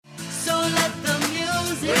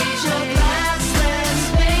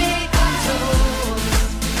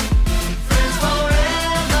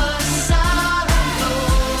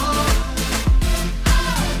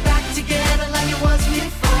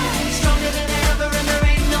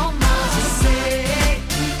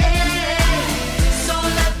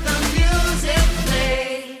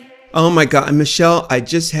Oh my God. And Michelle, I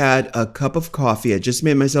just had a cup of coffee. I just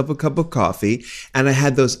made myself a cup of coffee and I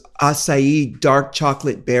had those acai dark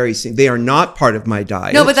chocolate berries. They are not part of my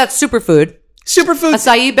diet. No, but that's superfood. Superfood.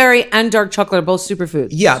 Acai berry and dark chocolate are both superfoods.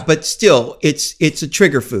 Yeah, but still, it's a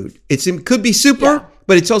trigger food. It could be super,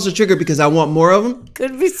 but it's also trigger because I want more of them.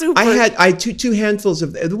 Could be super. I had two handfuls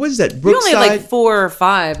of, what is that, Brookside? You only had like 4 or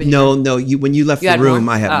 5. No, when you left the room,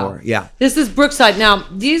 I had more. Yeah. This is Brookside. Now,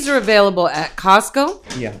 these are available at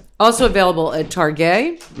Costco. Yeah. Also available at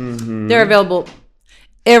Target. Mm-hmm. They're available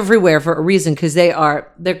everywhere for a reason because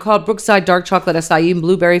they're called Brookside dark chocolate acai and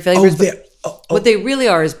blueberry flavors. What they really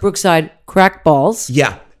are is Brookside crack balls.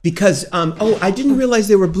 Yeah, because I didn't realize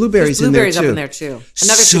there were blueberries in there too. Blueberries up in there too.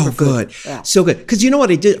 Another so superfood. Good, so good. Because you know what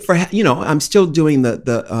I did for I'm still doing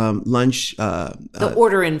the lunch. The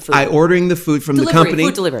order in food. Ordering the food from the company.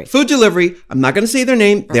 Food delivery. I'm not going to say their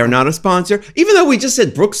name. They're not a sponsor. Even though we just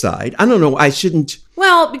said Brookside, I don't know. I shouldn't.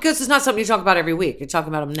 Well, because it's not something you talk about every week. You're talking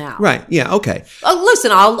about them now. Right. Yeah. Okay. Listen,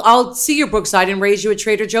 I'll see your Brookside and raise you at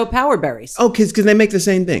Trader Joe Power Berries. Oh, because they make the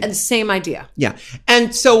same thing. And same idea. Yeah.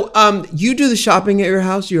 And so you do the shopping at your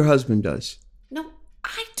house, your husband does? No,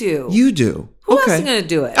 I do. You do? Who else is going to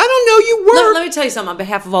do it? I don't know. You work. Let me tell you something on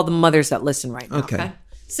behalf of all the mothers that listen right now. Okay.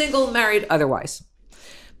 Single, married, otherwise.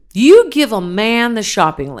 You give a man the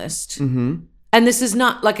shopping list. Mm-hmm. And this is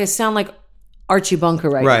not like I sound like Archie Bunker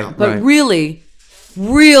right now. But really...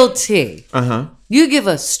 real tea. You give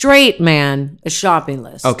a straight man a shopping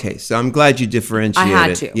list. Okay, so I'm glad you differentiated. I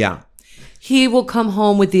had to. Yeah. He will come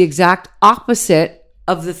home with the exact opposite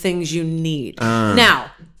of the things you need. Now,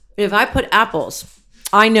 if I put apples,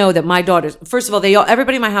 I know that my daughters, first of all,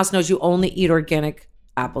 everybody in my house knows you only eat organic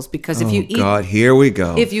apples because if you eat... Oh, God, here we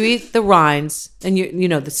go. If you eat the rinds and you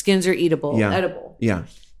know the skins are edible. Yeah.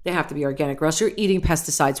 They have to be organic or else you're eating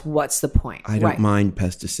pesticides. What's the point? I don't mind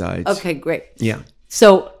pesticides. Okay, great. Yeah.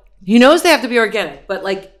 So he knows they have to be organic, but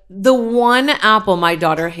like the one apple my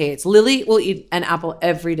daughter hates, Lily will eat an apple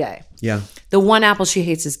every day. Yeah. The one apple she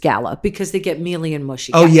hates is Gala because they get mealy and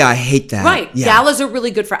mushy. Oh, yeah, I hate that. Right. Yeah. Galas are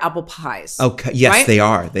really good for apple pies. Okay. Yes, right? they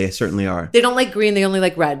are. They certainly are. They don't like green. They only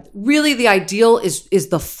like red. Really, the ideal is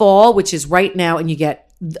the fall, which is right now, and you get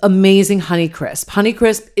amazing Honeycrisp.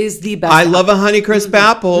 Honeycrisp is the best. I love a Honeycrisp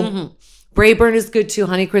apple. Mm-hmm. Brayburn is good too.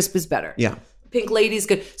 Honeycrisp is better. Yeah. Pink Lady's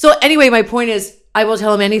good. So anyway, my point is, I will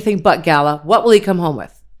tell him anything but Gala. What will he come home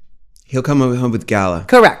with? He'll come home with Gala.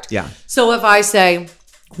 Correct. Yeah. So if I say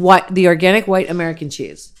the organic white American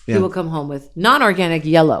cheese, he will come home with non-organic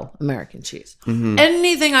yellow American cheese. Mm-hmm.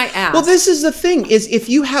 Anything I ask. Well, this is the thing is if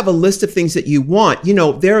you have a list of things that you want,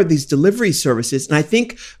 there are these delivery services. And I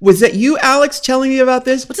think, was that you, Alex, telling me about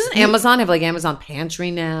this? But doesn't Amazon have like Amazon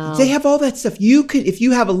Pantry now? They have all that stuff. You could, if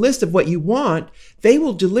you have a list of what you want, they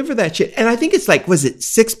will deliver that shit. And I think it's like, was it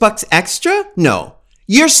 $6 extra? No.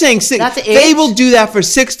 You're saying they will do that for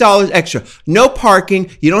 $6 extra. No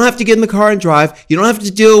parking. You don't have to get in the car and drive. You don't have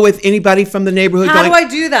to deal with anybody from the neighborhood. How do I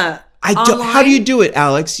do that? How do you do it,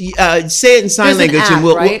 Alex? Say it in sign language, and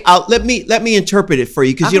let me interpret it for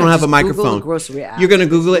you because you don't have a microphone. Google the grocery app. You're going to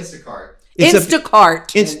Google it. Instacart.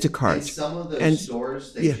 Instacart. Some of those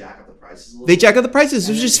stores jack up the prices a little. They jack up the prices,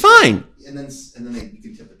 which is fine. And then you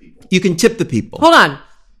can tip the people. You can tip the people. Hold on,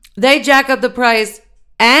 they jack up the price,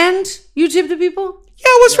 and you tip the people. Yeah,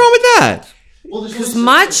 what's wrong with that? Because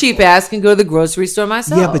my cheap ass can go to the grocery store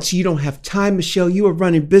myself. Yeah, but you don't have time, Michelle. You are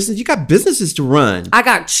running business. You got businesses to run. I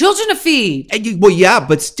got children to feed. Well, yeah,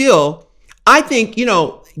 but still, I think,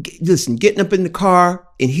 listen, getting up in the car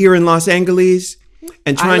and here in Los Angeles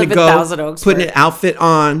and trying to go, putting an outfit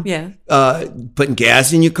on, putting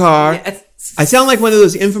gas in your car. Yeah, I sound like one of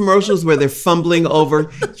those infomercials where they're fumbling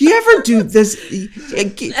over. You ever do this?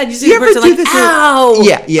 And you see the person like, ow!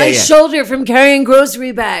 Yeah, my shoulder from carrying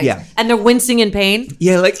grocery bags. Yeah. And they're wincing in pain.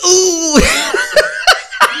 Yeah, like, ooh.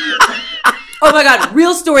 Oh my God,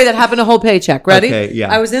 real story that happened a whole paycheck. Ready? Okay,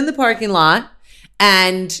 yeah. I was in the parking lot.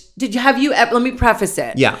 And let me preface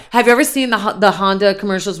it. Yeah. Have you ever seen the Honda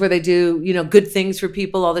commercials where they do, good things for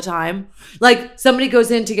people all the time? Like somebody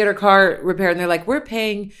goes in to get her car repaired and they're like, we're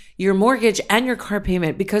paying your mortgage and your car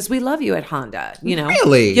payment because we love you at Honda,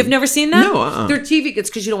 Really? You've never seen that? No. They're TV,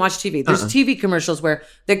 it's because you don't watch TV. There's TV commercials where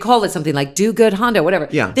they call it something like do good Honda, whatever.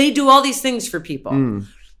 Yeah. They do all these things for people.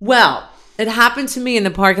 Well, it happened to me in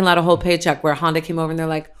the parking lot, a whole paycheck where Honda came over and they're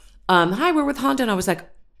like, hi, we're with Honda. And I was like,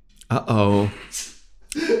 uh-oh.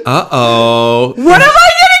 What am I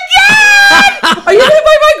gonna get? Are you gonna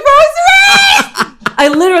buy my groceries? I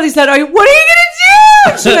literally said, what are you gonna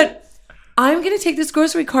do? And she went, I'm gonna take this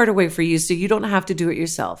grocery cart away for you so you don't have to do it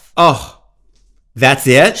yourself. Oh, that's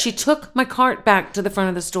it? She took my cart back to the front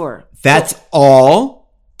of the store. That's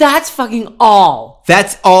all? That's fucking all.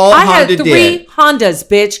 That's all I Honda had 3 did. Hondas,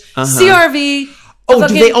 bitch. CRV. Oh,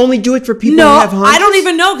 do they only do it for people who have Hondas? I don't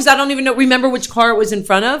even know because I don't even remember which car it was in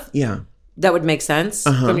front of. Yeah. That would make sense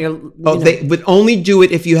from your. They would only do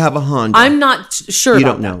it if you have a Honda. I'm not sure you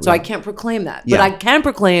about don't know, that, so I can't proclaim that. But I can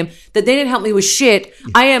proclaim that they didn't help me with shit.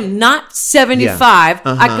 I am not 75.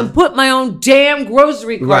 I can put my own damn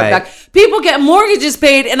grocery cart back. People get mortgages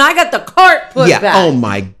paid, and I got the cart put back. Oh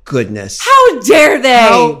my goodness! How dare they?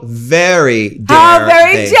 How very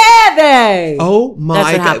dare they? Oh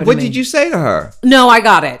my God! What did you say to her? No, I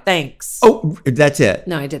got it. Thanks. Oh, that's it.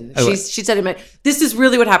 No, I didn't. She said it. This is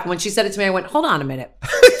really what happened. When she said it to me, I went, "Hold on a minute."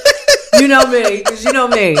 You know me, because you know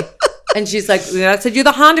me. And she's like, I said, "You're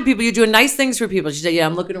the Honda people. You're doing nice things for people." She said, "Yeah,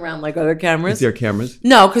 I'm looking around like other cameras." Is there cameras?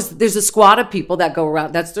 No, because there's a squad of people that go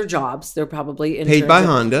around. That's their jobs. They're probably paid by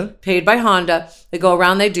Honda. Paid by Honda. They go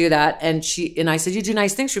around. They do that. And I said, "You do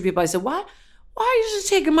nice things for people." I said, "What? Why are you just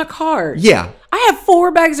taking my card?" Yeah. I have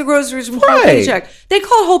 4 bags of groceries from Whole Paycheck. They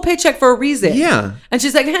call it Whole Paycheck for a reason. Yeah. And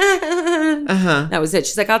she's like, That was it.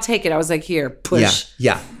 She's like, "I'll take it." I was like, "Here, push."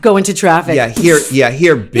 Yeah. Go into traffic. Yeah. Here,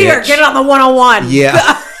 bitch. Here, get it on the 101.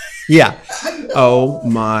 Yeah. Yeah. Oh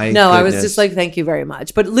my No, goodness. I was just like, "Thank you very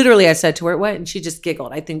much." But literally I said to her, "What?" And she just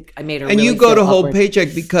giggled. I think I made her. And really you go to Whole awkward.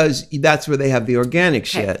 Paycheck because that's where they have the organic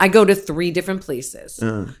shit. I go to 3 different places.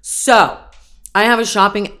 So I have a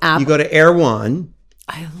shopping app. You go to Air One.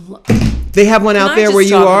 I They have one out there where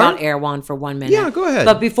you are? About Air One for 1 minute. Yeah, go ahead.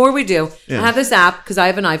 But before we do, I have this app because I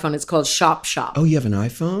have an iPhone. It's called Shop Shop. Oh, you have an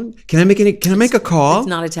iPhone? Can I make a call? It's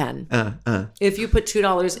not a 10. If you put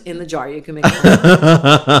 $2 in the jar, you can make it.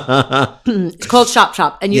 It's called Shop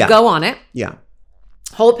Shop, and you go on it. Yeah.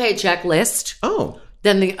 Whole Paycheck list. Oh.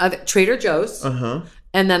 Then the other Trader Joe's.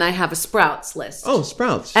 And then I have a Sprouts list. Oh,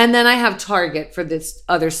 Sprouts. And then I have Target for this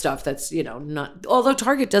other stuff that's, not... Although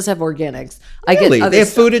Target does have organics. I really? get other they have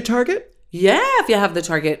stuff. food at Target? Yeah, if you have the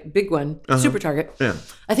Target, big one, Super Target. Yeah.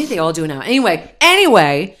 I think they all do now.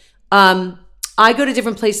 Anyway, I go to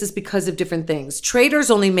different places because of different things. Trader's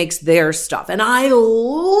only makes their stuff, and I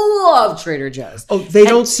love Trader Joe's. Oh, they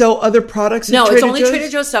don't sell other products at No, Trader it's only Joe's? Trader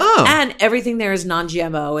Joe's stuff, Oh. and everything there is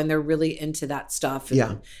non-GMO, and they're really into that stuff.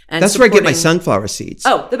 And that's where I get my sunflower seeds.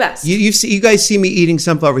 Oh, the best. You guys see me eating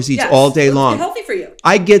sunflower seeds all day long. It's healthy for you.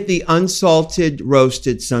 I get the unsalted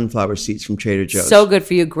roasted sunflower seeds from Trader Joe's. So good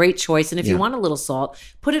for you. Great choice. And if you want a little salt,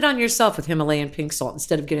 put it on yourself with Himalayan pink salt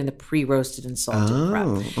instead of getting the pre-roasted and salted crap.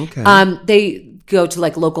 Okay. They go to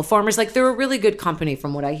like local farmers. Like they're a really good company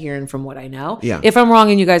from what I hear and from what I know. Yeah. If I'm wrong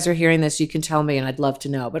and you guys are hearing this, you can tell me and I'd love to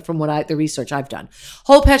know. But from the research I've done,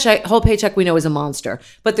 Whole Paycheck we know is a monster.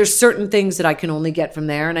 But there's certain things that I can only get from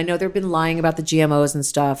there. And I know they've been lying about the GMOs and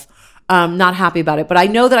stuff. Not happy about it. But I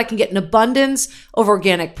know that I can get an abundance of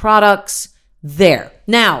organic products there.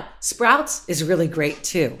 Now, Sprouts is really great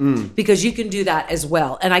too because you can do that as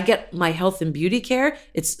well. And I get my health and beauty care.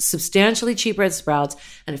 It's substantially cheaper at Sprouts.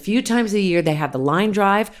 And a few times a year, they have the line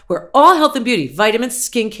drive where all health and beauty, vitamins,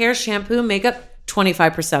 skincare, shampoo, makeup,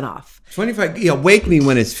 25% off. 25. Yeah, wake me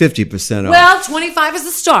when it's 50% off. Well, 25 is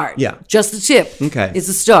the start. Yeah. Just the tip. Okay. Is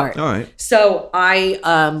the start. All right. So I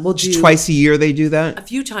will do... Twice a year they do that? A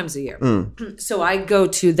few times a year. So I go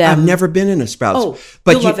to them. I've never been in a Sprouts. Oh,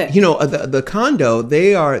 but you'll love it. The condo,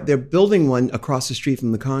 they're building one across the street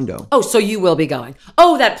from the condo. Oh, so you will be going.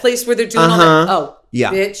 Oh, that place where they're doing all that. Oh.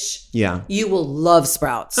 Yeah. Bitch. Yeah. You will love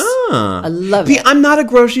Sprouts. I love it. I'm not a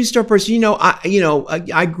grocery store person.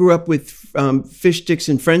 I grew up with fish sticks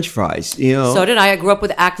and French fries. So did I. I grew up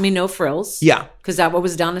with Acme No Frills. Yeah. Because that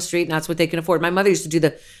was down the street and that's what they can afford. My mother used to do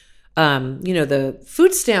the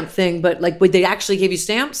food stamp thing, but like would they actually give you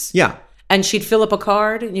stamps? Yeah. And she'd fill up a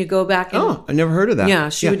card and you go back and... Oh, I never heard of that. Yeah,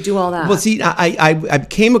 she would do all that. Well, see, I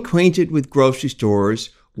became acquainted with grocery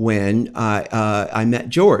stores when I met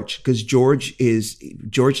George, because George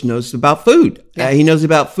knows about food. Yeah. He knows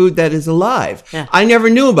about food that is alive. Yeah. I never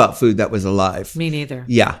knew about food that was alive. Me neither.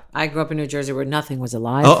 Yeah. I grew up in New Jersey where nothing was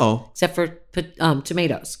alive. Except for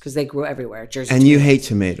tomatoes, because they grew everywhere. Jersey. And you hate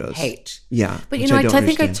tomatoes. Hate. Yeah. But I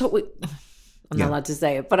think I told... I'm not allowed to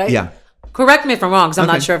say it, but Yeah. Correct me if I'm wrong, because I'm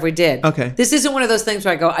not sure if we did. Okay. This isn't one of those things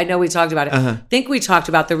where I go, I know we talked about it. I think we talked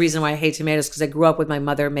about the reason why I hate tomatoes, because I grew up with my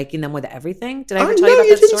mother making them with everything. Did I ever tell you about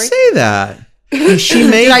that story? You didn't say that. She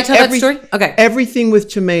made Did I tell that story? Okay. Everything with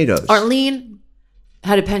tomatoes. Arlene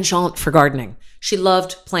had a penchant for gardening. She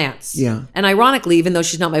loved plants. Yeah. And ironically, even though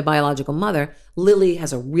she's not my biological mother, Lily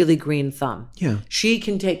has a really green thumb. Yeah. She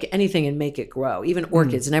can take anything and make it grow, even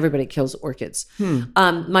orchids, and everybody kills orchids.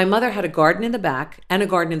 My mother had a garden in the back and a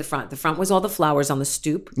garden in the front. The front was all the flowers on the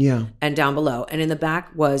stoop and down below. And in the back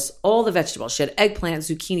was all the vegetables. She had eggplant,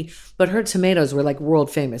 zucchini, but her tomatoes were like world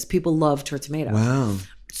famous. People loved her tomatoes. Wow.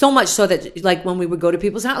 So much so that like when we would go to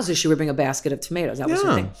people's houses, she would bring a basket of tomatoes. That was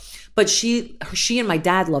her thing. But she and my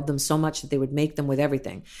dad loved them so much that they would make them with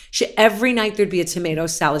everything. Every night there'd be a tomato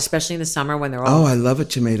salad, especially in the summer when they're all. Oh, I love a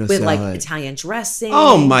tomato salad. With like Italian dressing.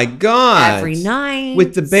 Oh my God. Every night.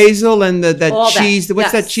 With the basil and that cheese.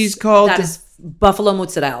 What's that cheese called? That is buffalo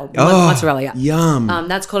mozzarella. Mozzarella, yeah. Yum.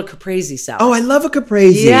 That's called a caprese salad. Oh, I love a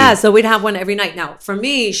caprese. Yeah, so we'd have one every night. Now, for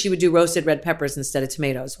me, she would do roasted red peppers instead of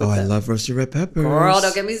tomatoes. I love roasted red peppers. Girl,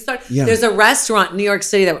 don't get me started. Yeah. There's a restaurant in New York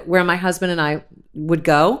City where my husband and I would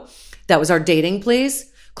go. That was our dating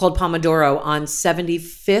place, called Pomodoro on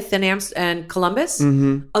 75th and Columbus.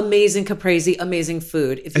 Mm-hmm. Amazing caprese, amazing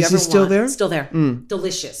food. If you Is it still there? Still there.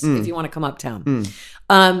 Delicious if you want to come uptown.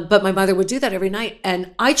 But my mother would do that every night.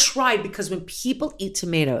 And I tried because when people eat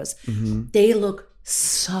tomatoes, they look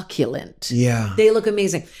succulent. Yeah. They look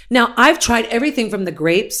amazing. Now, I've tried everything from the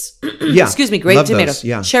grapes. Yeah. Excuse me, grape tomatoes.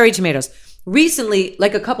 Yeah. Cherry tomatoes. Recently,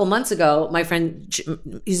 like a couple months ago, my friend,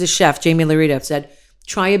 he's a chef, Jamie Larita, said,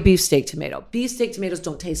 try a beefsteak tomato. Beefsteak tomatoes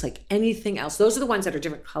don't taste like anything else. Those are the ones that are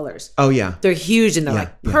different colors. Oh, yeah. They're huge and they're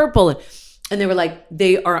like purple. And they were like,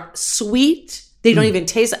 they are sweet. They don't even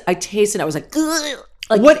taste. I tasted it. I was like, ugh.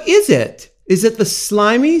 Like, what is it? Is it the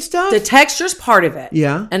slimy stuff? The texture's part of it.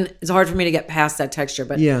 Yeah. And it's hard for me to get past that texture.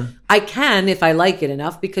 But I can if I like it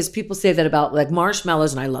enough, because people say that about like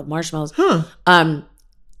marshmallows, and I love marshmallows. Huh.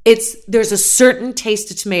 There's a certain taste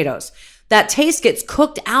to tomatoes. That taste gets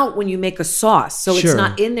cooked out when you make a sauce, so it's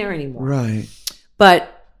not in there anymore. Right.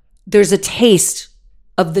 But there's a taste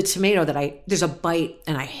of the tomato there's a bite,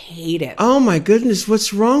 and I hate it. Oh my goodness,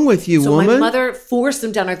 what's wrong with you, woman? So my mother forced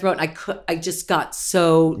them down our throat, and I just got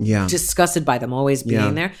so disgusted by them always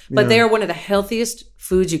being there. But they are one of the healthiest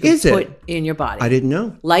foods you can put in your body. I didn't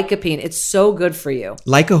know. Lycopene, it's so good for you.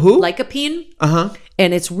 Like a who? Lycopene.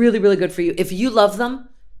 And it's really, really good for you. If you love them,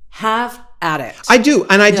 have at it. I do,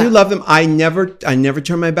 and I do love them. I never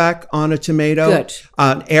turn my back on a tomato. Good.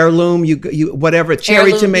 Heirloom, you whatever,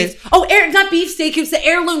 cherry tomato. Not beefsteak. It's the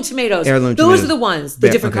heirloom tomatoes. Those tomatoes. Are the ones, the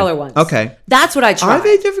different color ones. Okay, that's what I try. Are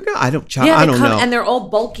they different? I don't know. And they're all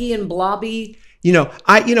bulky and blobby.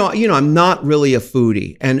 I'm not really a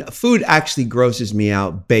foodie, and food actually grosses me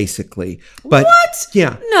out, basically. But what?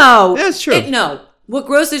 Yeah, no, that's true. No. What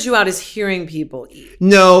grosses you out is hearing people eat.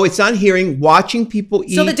 No, it's not hearing, watching people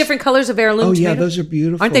eat. So the different colors of heirloom tomato? Yeah, those are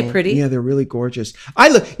beautiful. Aren't they pretty? Yeah, they're really gorgeous.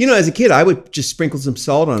 As a kid, I would just sprinkle some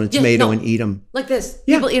salt on a tomato and eat them. Like this.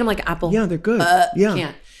 Yeah. People eat them like apple. Yeah, they're good.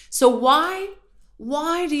 Can't. So why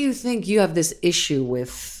do you think you have this issue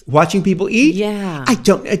with watching people eat? Yeah. I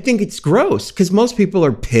think it's gross because most people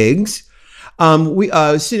are pigs. We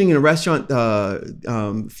was sitting in a restaurant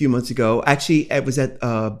a few months ago. Actually, it was at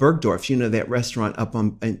Bergdorf. That restaurant up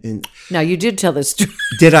on. Now you did tell this story.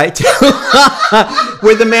 Did I tell?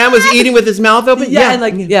 Where the man was eating with his mouth open? Yeah.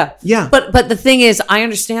 But the thing is, I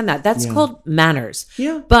understand that. That's called manners.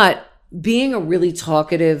 Yeah. But being a really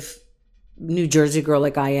talkative New Jersey girl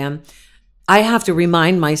like I am, I have to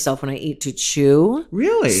remind myself when I eat to chew.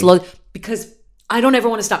 Really? Slowly, because I don't ever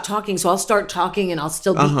want to stop talking, so I'll start talking and I'll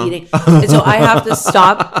still be eating. And so I have to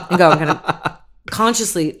stop and go, I'm going to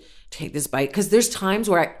consciously take this bite. Because there's times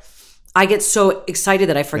where I get so excited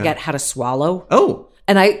that I forget how to swallow. Oh.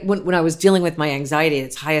 And when I was dealing with my anxiety at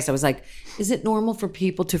its highest, I was like, is it normal for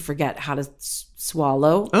people to forget how to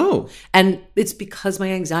swallow? Oh. And it's because my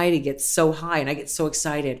anxiety gets so high and I get so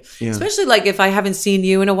excited. Yeah. Especially like if I haven't seen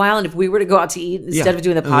you in a while, and if we were to go out to eat instead of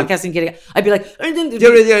doing the podcast and getting, I'd be like,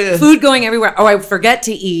 food going everywhere. Or I forget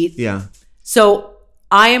to eat. Yeah. So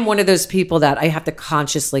I am one of those people that I have to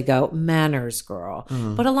consciously go, manners, girl.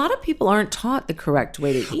 But a lot of people aren't taught the correct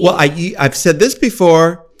way to eat. Well, I've said this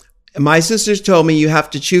before. My sisters told me you have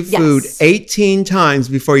to chew food 18 times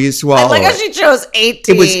before you swallow. I like how she chose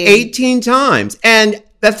 18. It was 18 times. And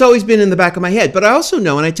that's always been in the back of my head. But I also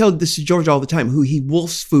know, and I tell this to George all the time, who he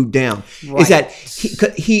wolfs food down, is that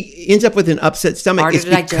he ends up with an upset stomach. It's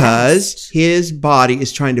because his body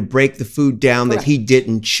is trying to break the food down that he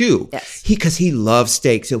didn't chew. Yes. Because he loves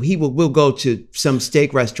steak. So we'll go to some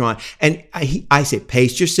steak restaurant, and I say,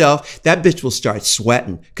 pace yourself. That bitch will start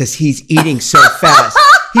sweating because he's eating so fast.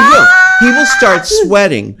 He will. He will start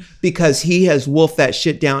sweating because he has wolfed that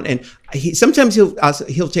shit down. And sometimes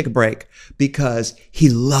he'll take a break because he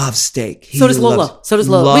loves steak. So does Lola.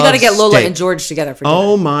 We got to get Lola and George together for dinner.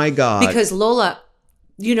 Oh my God. Because Lola,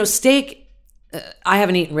 steak, I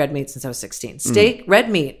haven't eaten red meat since I was 16. Steak, red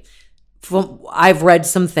meat, I've read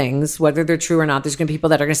some things, whether they're true or not. There's going to be people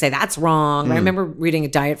that are going to say that's wrong. I remember reading A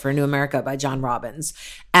Diet for a New America by John Robbins,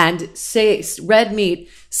 and say red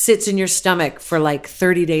meat sits in your stomach for like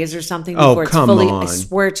 30 days or something before it's fully. On. I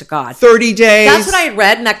swear to God, 30 days. That's what I had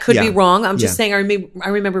read, and that could be wrong. I'm just saying. I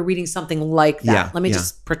remember reading something like that. Let me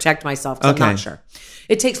just protect myself because I'm not sure.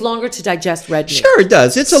 It takes longer to digest red meat. Sure, it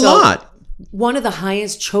does. It's a lot. One of the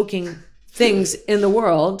highest choking things in the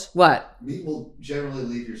world. What? Meat will generally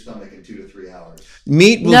leave your stomach in 2 to 3 hours.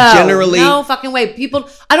 Meat will generally... No fucking way. People...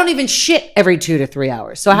 I don't even shit every 2 to 3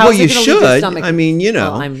 hours. So how is it going to leave your stomach? I mean, you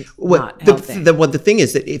know... Well, I'm not healthy. The thing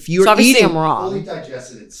is that if you're obviously I'm wrong. Fully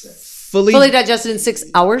digested in 6. Fully digested in 6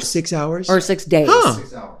 hours? 6 hours? Or 6 days? Huh.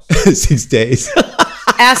 6 hours. 6 days.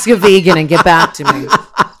 Ask a vegan and get back to me.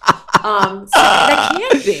 So that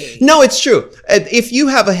can't be. No, it's true. If you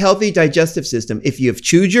have a healthy digestive system, if you've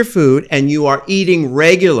chewed your food and you are eating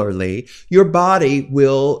regularly, your body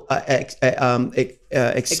will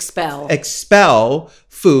expel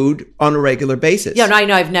food on a regular basis. Yeah, no, I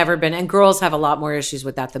know. I've never been. And girls have a lot more issues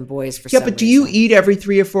with that than boys for some reason. Yeah, but do you eat every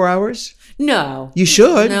 3 or 4 hours? No. You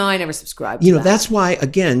should. No, I never subscribed to that. That's why,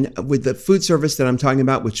 again, with the food service that I'm talking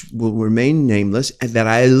about, which will remain nameless, and that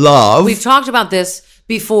I love. We've talked about this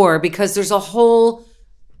before because there's a whole,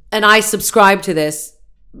 and I subscribe to this,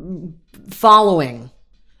 following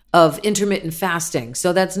of intermittent fasting.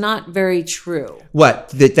 So that's not very true. What?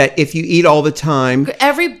 That if you eat all the time. Not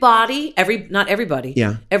everybody.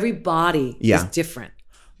 Yeah. Every body is different.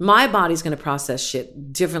 My body's going to process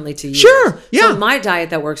shit differently to you. Sure. Yeah. So my diet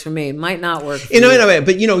that works for me might not work for you.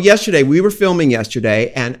 But yesterday, we were filming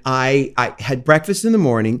yesterday, and I had breakfast in the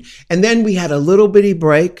morning, and then we had a little bitty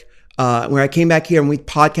break where I came back here and we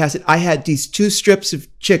podcasted. I had these 2 strips of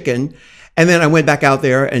chicken, and then I went back out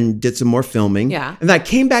there and did some more filming. Yeah. And then I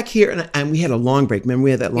came back here and we had a long break. Remember we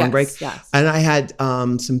had that long break? Yes. And I had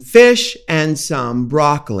some fish and some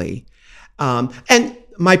broccoli. And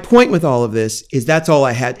my point with all of this is that's all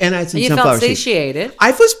I had. And I had some sunflower seeds. You felt satiated.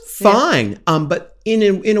 I was fine. Yeah. But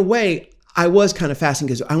in a way, I was kind of fasting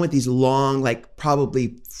because I went these long, like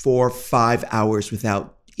probably 4 or 5 hours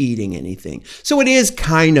without eating anything. So it is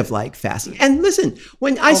kind of like fasting. And listen,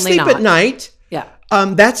 when I sleep at night,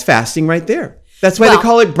 that's fasting right there. That's why they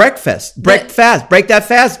call it breakfast. Break that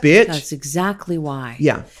fast, bitch. That's exactly why.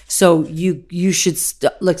 Yeah. So you should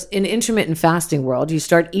look in intermittent fasting world. You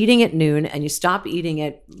start eating at noon and you stop eating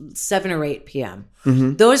at 7 or 8 p.m.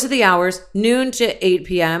 Mm-hmm. Those are the hours, noon to 8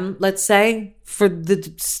 p.m. Let's say for the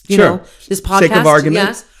this podcast. Sake of argument.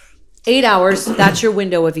 Yes. 8 hours, that's your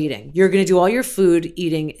window of eating. You're going to do all your food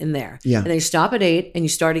eating in there. Yeah. And then you stop at 8 and you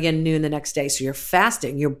start again noon the next day. So you're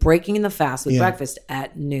fasting. You're breaking in the fast with breakfast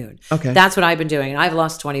at noon. Okay. That's what I've been doing. And I've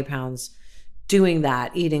lost 20 pounds doing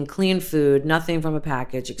that, eating clean food, nothing from a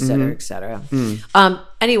package, et cetera, et cetera.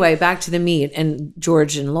 Anyway, back to the meat and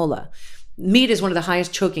George and Lola. Meat is one of the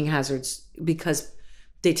highest choking hazards because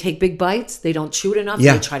they take big bites. They don't chew it enough.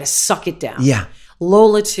 Yeah. They try to suck it down. Yeah.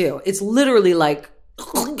 Lola too. It's literally like...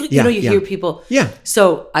 You hear people. Yeah.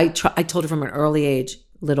 So I told her from an early age,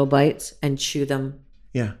 little bites and chew them.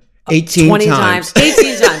 Yeah. 20 times.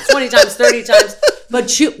 18 times, 20 times, 30 times.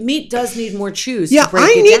 But meat does need more chews. Yeah, to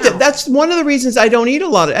break it down. That's one of the reasons I don't eat a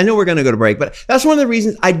lot. I know we're going to go to break, but that's one of the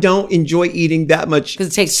reasons I don't enjoy eating that much. Because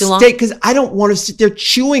it takes too long. Because I don't want to sit there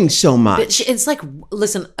chewing so much. It's like,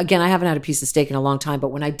 listen, again, I haven't had a piece of steak in a long time,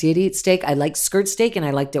 but when I did eat steak, I liked skirt steak and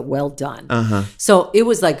I liked it well done. So it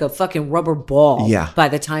was like a fucking rubber ball. Yeah. By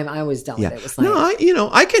the time I was done with it, it was like, no,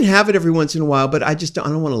 I can have it every once in a while, but I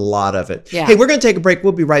don't want a lot of it. Yeah. Hey, we're going to take a break.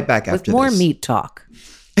 We'll be right back after with more meat talk.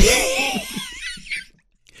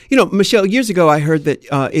 Michelle, years ago, I heard that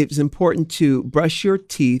it was important to brush your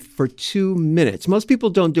teeth for 2 minutes. Most people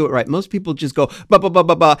don't do it right. Most people just go, ba, ba, ba,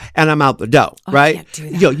 ba, ba, and I'm out the door, right? I can't do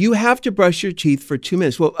that. You have to brush your teeth for 2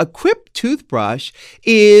 minutes. Well, a Quip toothbrush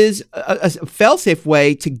is a fail-safe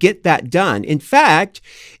way to get that done. In fact,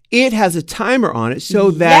 it has a timer on it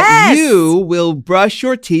so that you will brush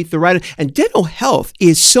your teeth the right way. And dental health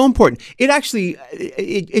is so important. It actually,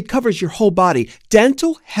 it covers your whole body.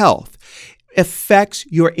 Dental health affects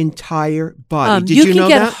your entire body. Did you know that? You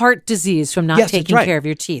can get heart disease from not taking care of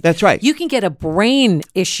your teeth. That's right. You can get a brain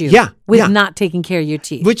issue with not taking care of your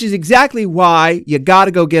teeth. Which is exactly why you got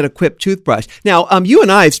to go get a Quip toothbrush. Now, you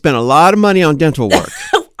and I have spent a lot of money on dental work.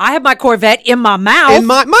 I have my Corvette in my mouth.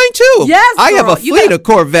 Mine too. Yes, I have a fleet of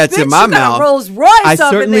Corvettes in my mouth. Rolls Royce. I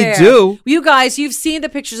certainly do. You guys, you've seen the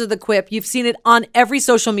pictures of the Quip. You've seen it on every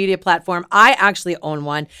social media platform. I actually own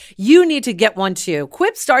one. You need to get one too.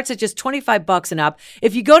 Quip starts at just $25 and up.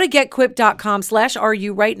 If you go to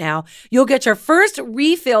getquip.com/RU right now, you'll get your first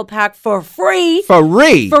refill pack for free.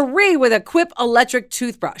 Free with a Quip electric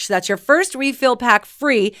toothbrush. That's your first refill pack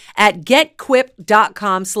free at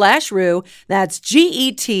getquip.com/RU. That's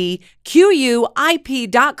GETQUIP.com/RU.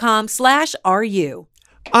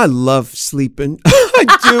 I love sleeping. I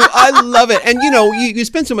do. I love it. And you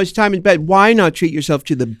spend so much time in bed. Why not treat yourself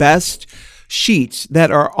to the best sheets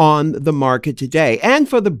that are on the market today and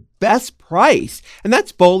for the best price? And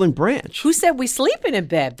that's Boll and Branch. Who said we sleeping in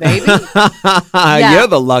bed, baby? You're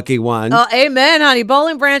the lucky one. Oh, amen, honey. Boll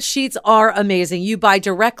and Branch sheets are amazing. You buy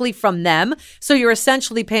directly from them, so you're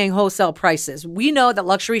essentially paying wholesale prices. We know that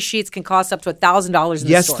luxury sheets can cost up to $1,000 in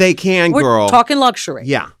the store. Yes, they can, girl. We're talking luxury.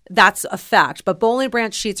 Yeah. That's a fact. But Boll and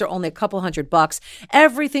Branch sheets are only a couple $100.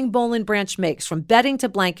 Everything Boll and Branch makes, from bedding to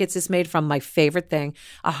blankets, is made from my favorite thing,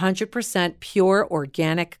 100% pure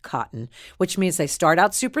organic cotton, which means they start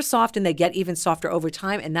out super soft and they get even softer over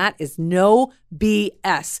time. And that is no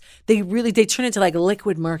BS. They turn into like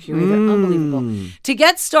liquid mercury. They're unbelievable. To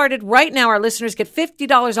get started right now, our listeners get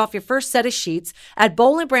 $50 off your first set of sheets at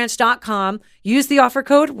bollandbranch.com. Use the offer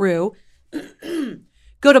code RU.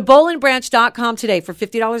 Go to bollandbranch.com today for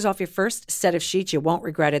 $50 off your first set of sheets. You won't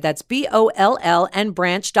regret it. That's BOLL and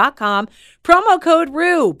branch.com. Promo code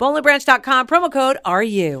RU. bollandbranch.com. Promo code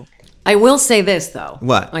RU. I will say this, though.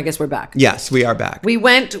 What? I guess we're back. Yes, we are back. We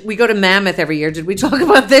go to Mammoth every year. Did we talk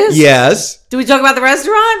about this? Yes. Did we talk about the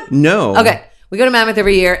restaurant? No. Okay. We go to Mammoth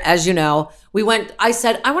every year, as you know. I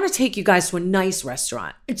said, I want to take you guys to a nice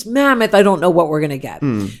restaurant. It's Mammoth. I don't know what we're going to get.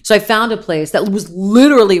 So I found a place that was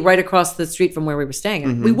literally right across the street from where we were staying.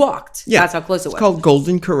 Mm-hmm. We walked. Yeah. That's how close it was. It's called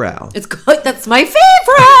Golden Corral. That's my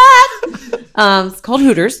favorite. It's called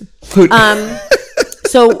Hooters.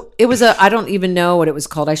 So it was I don't even know what it was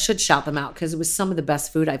called. I should shout them out because it was some of the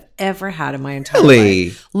best food I've ever had in my entire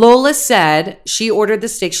life. Lola said she ordered the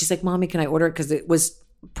steak. She's like, Mommy, can I order it? Because it was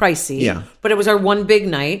pricey. Yeah. But it was our one big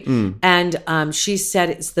night. And she said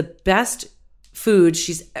it's the best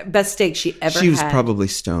best steak she ever had. She was probably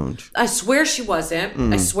stoned. I swear she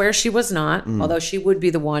wasn't. I swear she was not. Although she would be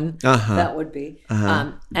the one that would be.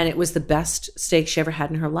 And it was the best steak she ever had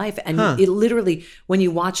in her life. And it literally, when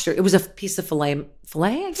you watched her, it was a piece of filet,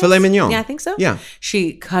 I guess? Filet mignon. Yeah, I think so. Yeah.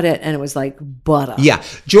 She cut it and it was like butter. Yeah.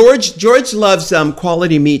 George loves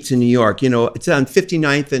quality meats in New York. It's on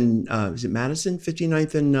 59th and is it Madison?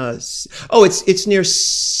 59th and it's near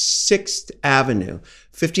 6th Avenue.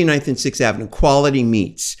 59th and 6th Avenue, Quality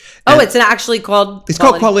Meats. It's actually called... It's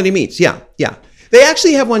called Quality Meats, yeah. They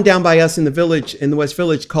actually have one down by us in the West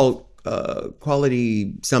Village called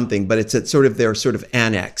Quality something, but it's at their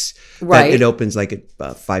annex. Right. It opens like at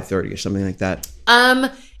 5:30 or something like that.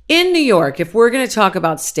 In New York, if we're going to talk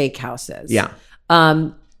about steakhouses... Yeah.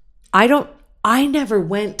 I never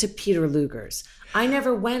went to Peter Luger's. I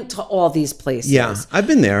never went to all these places. Yeah, I've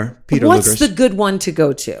been there, Peter Luger's. What's the good one to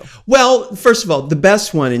go to? Well, first of all, the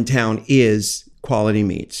best one in town is Quality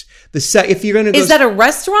Meats. If you're going to go, is that a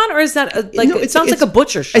restaurant or is that it sounds like a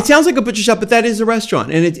butcher shop? It sounds like a butcher shop, but that is a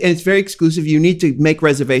restaurant, and it's very exclusive. You need to make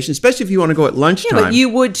reservations, especially if you want to go at lunchtime. Yeah, but you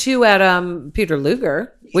would too at Peter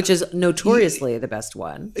Luger, which is notoriously the best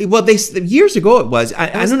one. Well, years ago it was.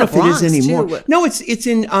 I don't know if it is anymore. Too. No, it's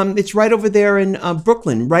it's right over there in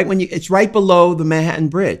Brooklyn. Right it's right below the Manhattan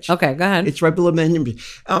Bridge. Okay, go ahead. It's right below Manhattan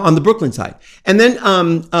Bridge on the Brooklyn side. And then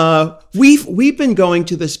we've been going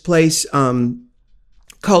to this place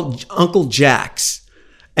called Uncle Jack's.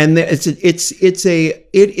 And it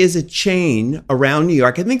is a chain around New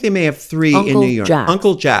York. I think they may have 3 in New York.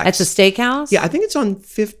 Uncle Jack's. It's a steakhouse? Yeah, I think it's on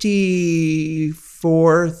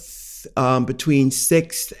 54th between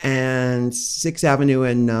 6th and 6th Avenue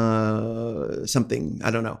and something.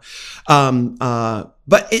 I don't know.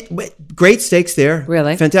 But great steaks there.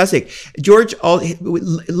 Really? Fantastic. George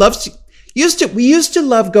loves to, we used to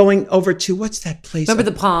love going over to, what's that place? Remember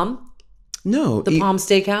the Palm? No. The Palm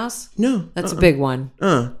Steakhouse? No. That's a big one.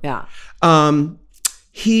 Yeah.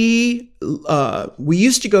 We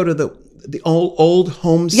used to go to the old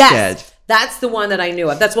homestead. Yes. That's the one that I knew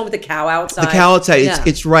of. That's the one with the cow outside. The cow outside. Yeah.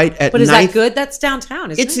 It's right at 9th. But is that good? That's downtown,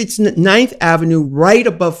 isn't it? It's 9th Avenue, right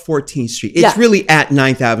above 14th Street. It's really at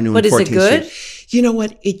 9th Avenue and 14th Street. But is it good? You know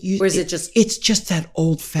what? Or is it just... It's just that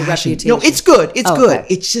old-fashioned... No, it's good. It's good. Okay.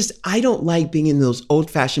 It's just, I don't like being in those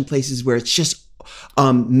old-fashioned places where it's just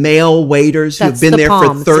male waiters who have been there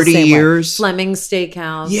for 30 years. Fleming's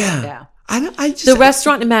Steakhouse. Yeah. The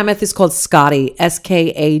restaurant in Mammoth is called Skadi,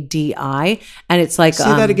 Skadi, and it's like say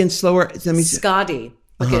that again slower. Skadi.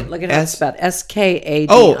 Look at how it's spelled. Skadi.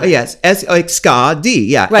 Oh yes, like Skadi.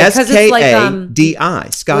 Yeah, right. Skadi.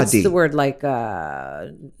 Skadi. What's the word like?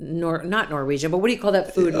 Not Norwegian, but what do you call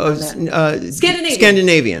that food? Scandinavian.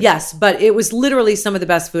 Scandinavian. Yes, but it was literally some of the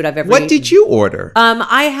best food I've ever eaten. What did you order?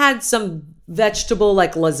 I had some vegetable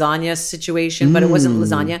like lasagna situation, but it wasn't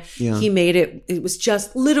lasagna. Yeah. He made it. It was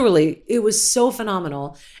just literally. It was so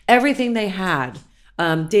phenomenal. Everything they had.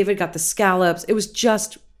 David got the scallops. It was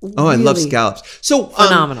just. Oh, I love scallops. So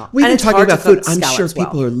phenomenal. We've been talking about food. I'm sure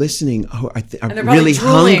people are listening who are really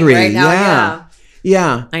hungry. Right now.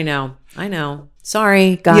 Yeah. I know.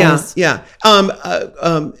 Sorry, guys. Yeah.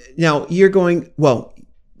 Now you're going. Well,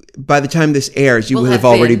 by the time this airs, you will have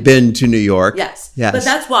already been to New York. Yes. But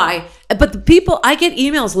that's why. But the people, I get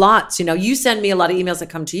emails lots. You send me a lot of emails that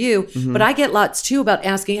come to you, but I get lots too about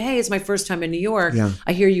asking, hey, it's my first time in New York. Yeah.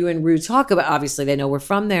 I hear you and Rue talk about, obviously they know we're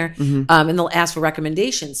from there, and they'll ask for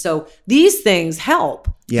recommendations. So these things help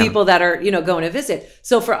people that are, going to visit.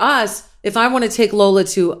 So for us, if I want to take Lola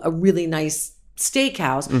to a really nice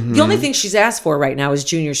steakhouse, the only thing she's asked for right now is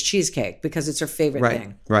Junior's cheesecake because it's her favorite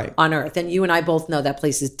thing on earth, and you and I both know that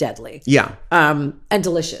place is deadly, and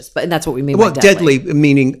delicious. And that's what we mean by deadly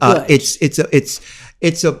meaning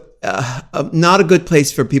it's a not a good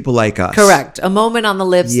place for people like us. Correct. A moment on the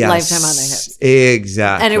lips, lifetime on the hips.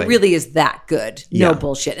 Exactly. And it really is that good. No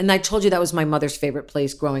bullshit. And I told you that was my mother's favorite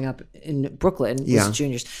place growing up in Brooklyn was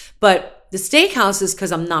Junior's. But the steakhouse is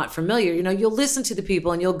because I'm not familiar. You'll listen to the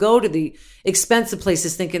people and you'll go to the expensive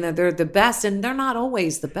places thinking that they're the best, and they're not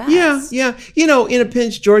always the best. Yeah. In a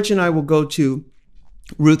pinch, George and I will go to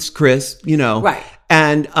Ruth's Chris, Right.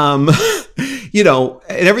 And, and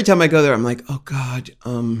every time I go there, I'm like, oh God,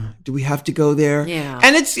 do we have to go there? Yeah.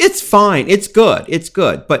 And it's fine. It's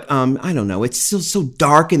good. But, I don't know. It's still so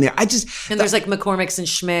dark in there. And there's like McCormick's and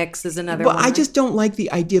Schmick's is another one. I just don't like the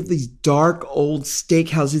idea of these dark old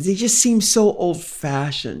steakhouses. They just seem so old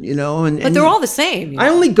fashioned, But they're all the same. I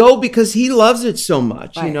only go because he loves it so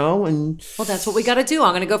much, and. Well, that's what we got to do.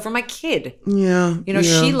 I'm going to go for my kid. Yeah.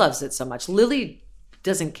 She loves it so much. Lily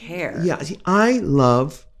doesn't care. Yeah. See, I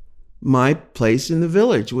love my place in the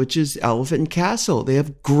village, which is Elephant and Castle. They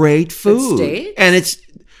have great food. Steaks? And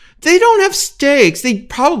they don't have steaks. They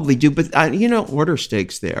probably do, but order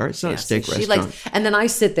steaks there. It's not a steak restaurant. And then I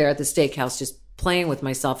sit there at the steakhouse just playing with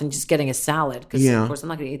myself and just getting a salad because of course I'm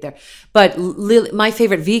not going to eat there. But my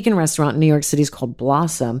favorite vegan restaurant in New York City is called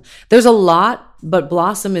Blossom. There's a lot, but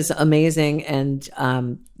Blossom is amazing, and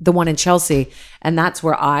the one in Chelsea, and that's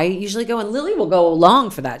where I usually go. And Lily will go along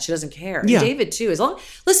for that; she doesn't care. Yeah. And David too.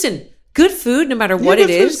 Listen, good food, no matter what it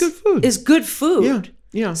is good food.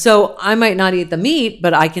 Yeah. So I might not eat the meat,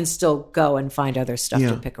 but I can still go and find other stuff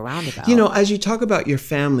to pick around about. As you talk about your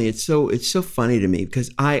family, it's so funny to me because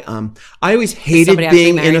I always hated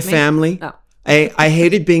being in a family. Oh. I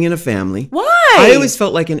hated being in a family. Why? I always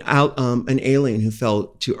felt like an alien who fell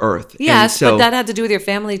to earth. Yes, but that had to do with your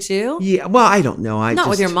family too? Yeah, well, I don't know. Not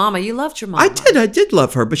with your mama. You loved your mama. I did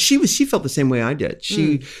love her, but she felt the same way I did.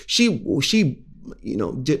 She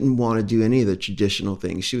didn't want to do any of the traditional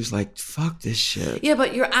things. She was like, fuck this shit. Yeah,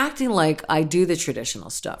 but you're acting like I do the traditional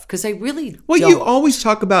stuff because I really Well, don't. you always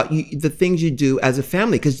talk about the things you do as a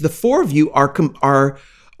family because the four of you are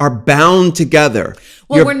bound together.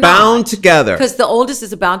 Well, You're bound together. Because the oldest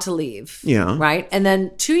is about to leave. Yeah. Right? And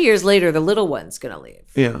then 2 years later, the little one's going to leave.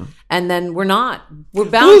 Yeah. And then we're not. We're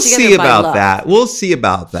bound together by love. We'll see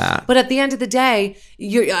about that. But at the end of the day,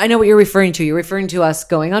 I know what you're referring to. You're referring to us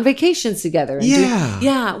going on vacations together.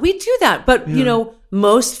 And we do that. But,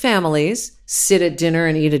 most families sit at dinner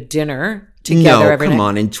and eat a dinner together every night. Come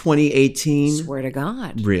on, in 2018? Swear to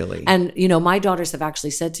God. Really? And, my daughters have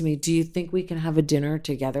actually said to me, do you think we can have a dinner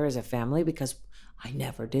together as a family? Because I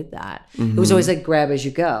never did that. Mm-hmm. It was always like grab as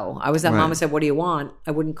you go. I was that mom who said, what do you want?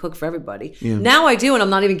 I wouldn't cook for everybody. Yeah. Now I do, and I'm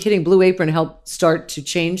not even kidding. Blue Apron helped start to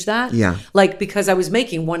change that. Yeah. Because I was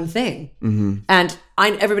making one thing. Mm-hmm. And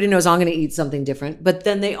everybody knows I'm going to eat something different. But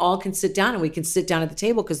then they all can sit down, and we can sit down at the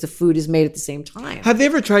table because the food is made at the same time. Have they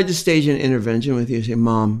ever tried to stage an intervention with you? Say,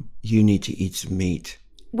 Mom, you need to eat some meat.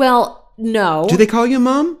 Well, no. Do they call you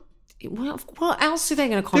Mom? Well, what else are they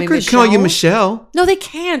going to call me? They could call you Michelle. No, they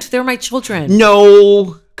can't. They're my children.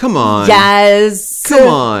 No, come on. Yes. Come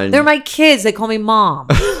on. They're my kids. They call me Mom.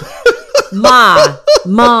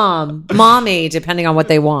 Mom, Mommy, depending on what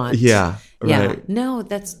they want. Yeah. Right. Yeah. No,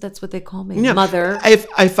 that's what they call me. No, Mother.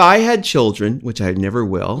 If I had children, which I never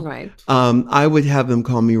will, right? I would have them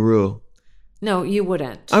call me Rue. No, you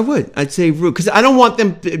wouldn't. I would. I'd say Rue because I don't want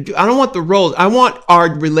them. I don't want the roles. I want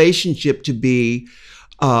our relationship to be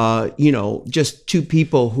just two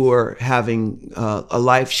people who are having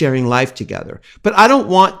sharing life together. But I don't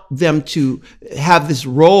want them to have this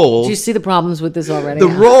role. Do you see the problems with this already?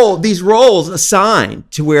 These roles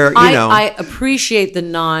assigned to where, I appreciate the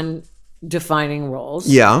non-defining roles.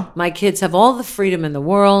 Yeah. My kids have all the freedom in the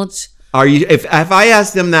world. Are you? If I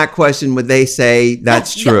ask them that question, would they say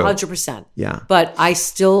that's true? 100%. Yeah. But I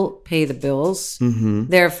still pay the bills. Mm-hmm.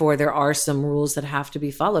 Therefore, there are some rules that have to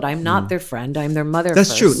be followed. I'm not their friend. I'm their mother. That's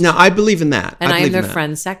first. true. Now, I believe in that. And I am their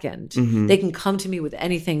friend second. Mm-hmm. They can come to me with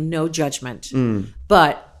anything, no judgment. Mm.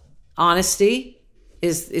 But honesty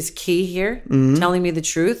is key here. Mm-hmm. Telling me the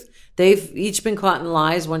truth. They've each been caught in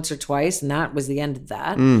lies once or twice, and that was the end of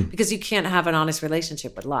that. Because you can't have an honest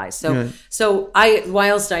relationship with lies. So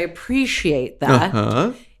whilst I appreciate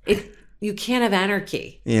that, you can't have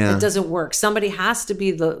anarchy. Yeah. It doesn't work. Somebody has to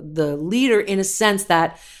be the leader in a sense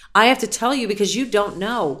that I have to tell you because you don't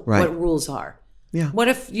know what rules are. Yeah. What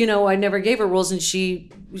if, I never gave her rules and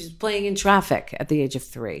she was playing in traffic at the age of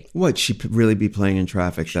 3? Would she really be playing in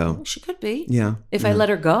traffic, though? She could be. Yeah. If I let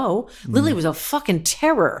her go. Mm-hmm. Lily was a fucking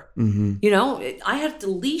terror. Mm-hmm. I had to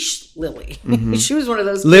leash Lily. Mm-hmm. She was one of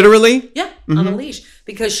those. Literally? Kids. Yeah, on a leash.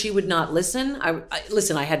 Because she would not listen.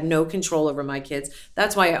 I had no control over my kids.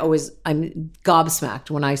 That's why I'm gobsmacked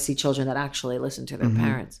when I see children that actually listen to their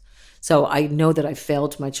parents. So I know that I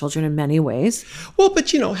failed my children in many ways. Well,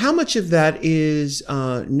 but how much of that is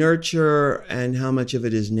nurture and how much of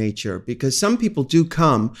it is nature? Because some people do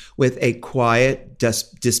come with a quiet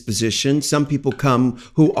disposition. Some people come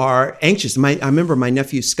who are anxious. I remember my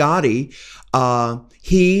nephew Scotty.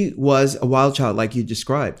 He was a wild child, like you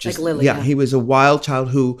described. Like Lily. Yeah, he was a wild child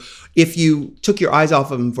who, if you took your eyes off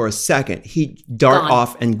of him for a second, he'd dart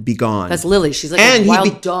off and be gone. That's Lily. She's like a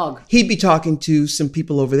wild dog. He'd be talking to some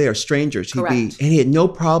people over there, strangers. Correct. And he had no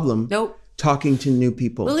problem Nope. talking to new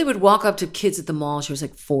people. Lily would walk up to kids at the mall. She was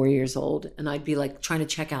like 4 years old. And I'd be like trying to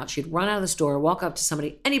check out. She'd run out of the store, walk up to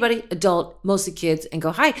somebody, anybody, adult, mostly kids, and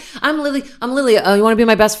go, "Hi, I'm Lily. You want to be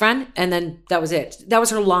my best friend?" And then that was it. That was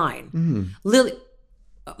her line. Mm-hmm. Lily...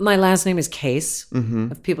 My last name is Case,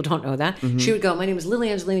 if people don't know that. Mm-hmm. She would go, "My name is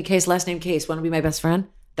Lily Angelina Case, last name Case. Want to be my best friend?"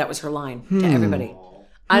 That was her line to everybody.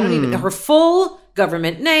 I don't even know her full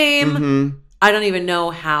government name. Mm-hmm. I don't even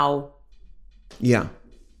know how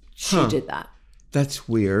she did that. That's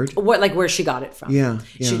weird. Where she got it from. Yeah.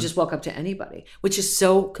 She just walk up to anybody, which is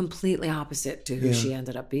so completely opposite to who she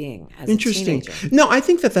ended up being as a teenager. No, I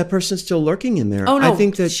think that person's still lurking in there. Oh, no, I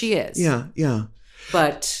think that she is. Yeah.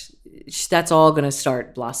 But... that's all going to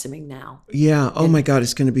start blossoming now. Yeah. Oh my God.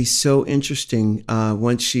 It's going to be so interesting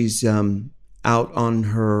once she's out on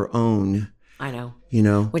her own. I know.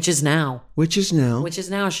 Which is now.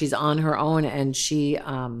 She's on her own, and she's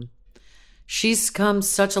come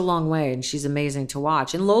such a long way, and she's amazing to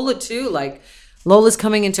watch. And Lola too. Like Lola's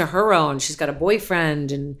coming into her own. She's got a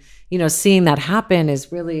boyfriend, and seeing that happen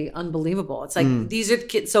is really unbelievable. It's like these are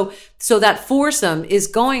kids. So that foursome is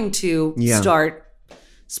going to start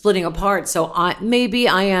splitting apart. So I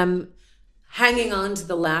am hanging on to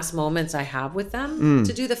the last moments I have with them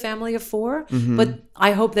to do the family of 4. Mm-hmm. But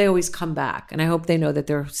I hope they always come back. And I hope they know that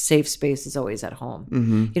their safe space is always at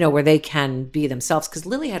home, where they can be themselves. Because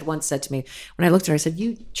Lily had once said to me, when I looked at her, I said,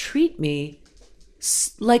 "You treat me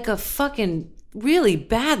like a fucking really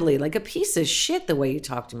badly, like a piece of shit the way you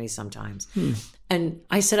talk to me sometimes." And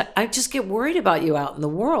I said, "I just get worried about you out in the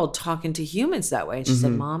world talking to humans that way." And she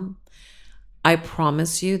said, "Mom, I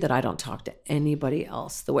promise you that I don't talk to anybody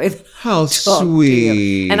else the way that How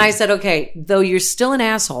sweet." And I said, "Okay, though you're still an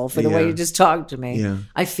asshole for the way you just talked to me,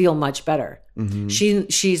 I feel much better." Mm-hmm.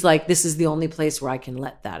 She's like, "This is the only place where I can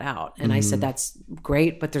let that out." And I said, "That's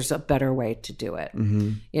great, but there's a better way to do it."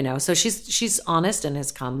 So she's honest and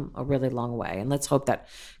has come a really long way. And let's hope that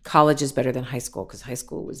college is better than high school, because high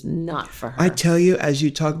school was not for her. I tell you, as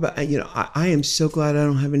you talk about, I am so glad I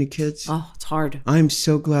don't have any kids. Oh, it's hard. I'm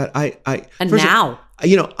so glad. I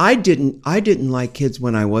didn't like kids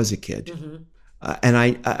when I was a kid. Mm-hmm. And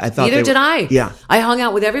I thought neither did I. Yeah. I hung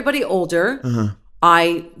out with everybody older. Uh-huh.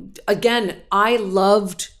 I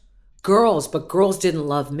loved girls, but girls didn't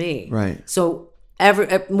love me. Right. So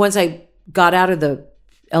once I got out of the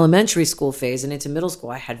elementary school phase and into middle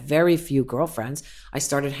school, I had very few girlfriends. I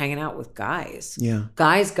started hanging out with guys. Yeah.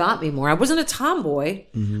 Guys got me more. I wasn't a tomboy.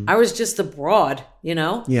 Mm-hmm. I was just a broad,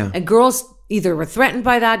 Yeah. And girls either were threatened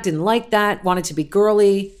by that, didn't like that, wanted to be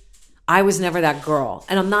girly. I was never that girl.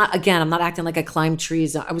 And I'm not acting like I climbed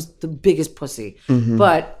trees. I was the biggest pussy. Mm-hmm.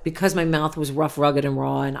 But because my mouth was rough, rugged, and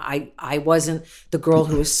raw, and I wasn't the girl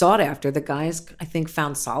who was sought after, the guys, I think,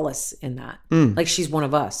 found solace in that. Like, she's one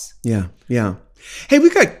of us. Yeah, yeah. Hey, we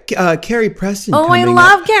got Carrie Preston coming I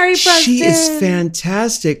love Carrie Preston. She is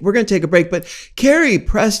fantastic. We're going to take a break, but Carrie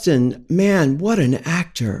Preston, man, what an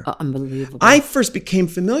actor. Unbelievable. I first became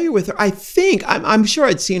familiar with her. I think, I'm sure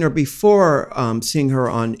I'd seen her before, seeing her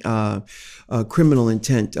on Criminal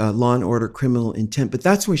Intent, Law and Order Criminal Intent, but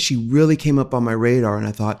that's where she really came up on my radar, and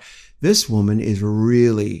I thought, this woman is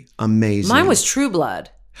really amazing. Mine was True Blood.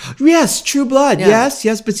 Yes, True Blood. Yeah.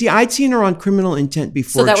 Yes. But see, I'd seen her on Criminal Intent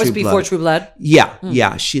before. So that was True before Blood. True Blood. Yeah,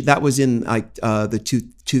 yeah. That was in like the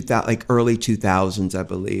 2000, like early 2000s, I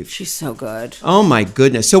believe. She's so good. Oh my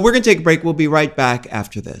goodness! So we're gonna take a break. We'll be right back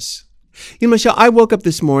after this. You know, Michelle, I woke up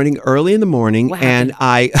this morning early in the morning, and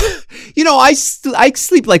I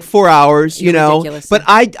sleep like 4 hours. Ridiculous. But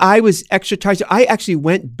I was extra tired. So I actually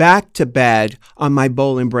went back to bed on my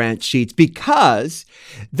Boll and Branch sheets because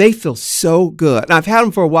they feel so good. And I've had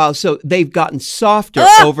them for a while, so they've gotten softer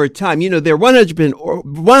over time. They're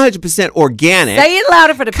 100% organic. Say it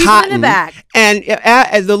louder for the people in the back. And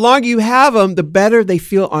the longer you have them, the better they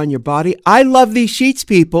feel on your body. I love these sheets,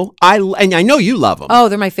 people. And I know you love them. Oh,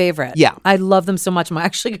 they're my favorite. Yeah. I love them so much. I'm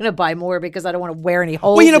actually going to buy more because I don't want to wear any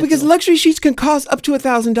holes. Well, because luxury sheets can cost up to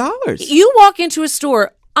 $1,000. You walk into a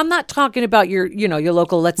store. I'm not talking about your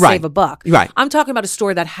local let's save a buck. Right. I'm talking about a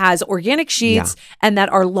store that has organic sheets and that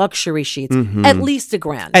are luxury sheets. At least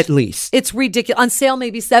 $1,000. At least. It's ridiculous. On sale,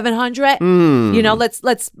 maybe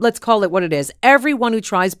 $700. Let's call it what it is. Everyone who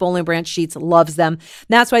tries Boll and Branch sheets loves them.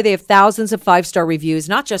 That's why they have thousands of 5-star reviews,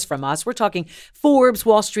 not just from us. We're talking Forbes,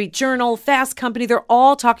 Wall Street Journal, Fast Company. They're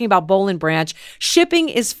all talking about Boll and Branch. Shipping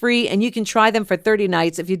is free, and you can try them for 30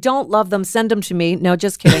 nights. If you don't love them, send them to me. No,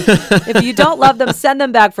 just kidding. If you don't love them, send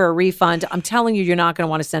them back for a refund. I'm telling you, you're not going to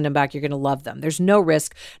want to send them back. You're going to love them. There's no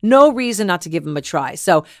risk, no reason not to give them a try.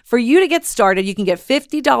 So for you to get started, you can get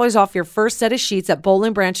 $50 off your first set of sheets at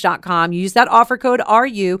bollandbranch.com. Use that offer code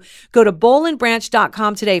RU. Go to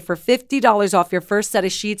bollandbranch.com today for $50 off your first set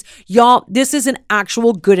of sheets. Y'all, this is an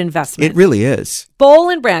actual good investment. It really is. Boll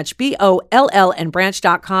and Branch, BOLL and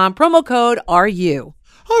branch.com. Promo code RU.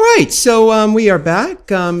 All right, so we are back.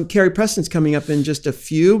 Carrie Preston's coming up in just a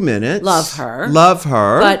few minutes. Love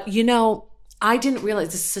her. But, I didn't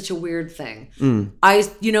realize this is such a weird thing.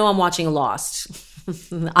 I'm watching Lost.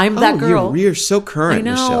 I'm that girl. You're so current, I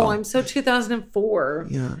know, Michelle. I'm so 2004.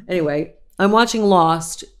 Yeah. Anyway, I'm watching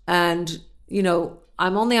Lost, and,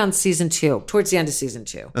 I'm only on season 2, towards the end of season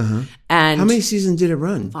 2. Uh-huh. And how many seasons did it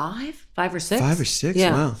run? 5 or 6. 5 or 6?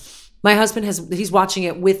 Yeah. Wow. My husband he's watching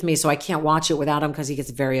it with me, so I can't watch it without him because he gets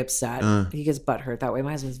very upset. He gets butthurt that way. My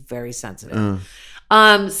husband's very sensitive.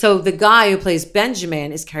 So the guy who plays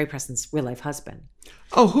Benjamin is Carrie Preston's real life husband.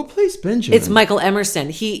 Oh, who plays Benjamin? It's Michael Emerson.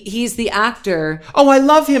 He's the actor. Oh, I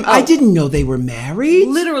love him. I didn't know they were married.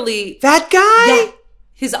 Literally. That guy? Yeah.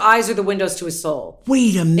 His eyes are the windows to his soul.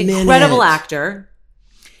 Wait a minute. Incredible actor.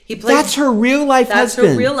 He plays. That's her real life husband.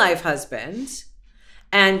 That's her real life husband.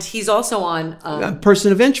 And he's also on...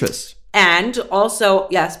 Person of Interest. And also,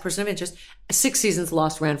 yes, Person of Interest. 6 seasons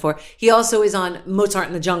Lost ran for. He also is on Mozart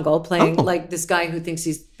in the Jungle, playing like this guy who thinks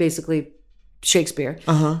he's basically Shakespeare.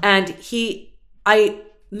 And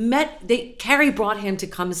Carrie brought him to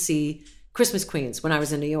come see Christmas Queens when I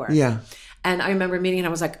was in New York. Yeah. And I remember meeting and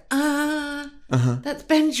I was like, that's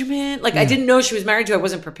Benjamin. Like, I didn't know she was married to. I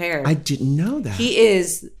wasn't prepared. I didn't know that. He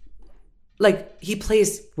is... Like, he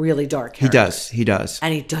plays really dark characters. He does.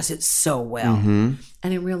 And he does it so well. And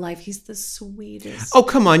in real life, he's the sweetest. Oh,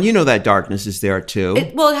 come on. You know that darkness is there, too.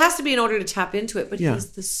 It has to be in order to tap into it. But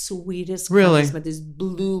he's the sweetest. Really? With these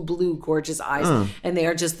blue, gorgeous eyes. And they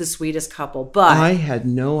are just the sweetest couple. But I had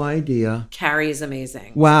no idea. Carrie is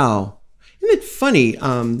amazing. Wow. Isn't it funny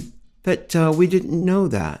that we didn't know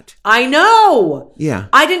that? I know. Yeah.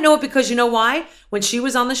 I didn't know it because you know why? When she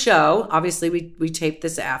was on the show, obviously we taped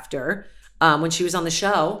this after... when she was on the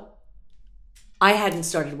show, I hadn't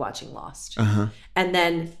started watching Lost. And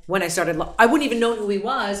then when I started, I wouldn't even know who he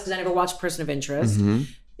was because I never watched Person of Interest.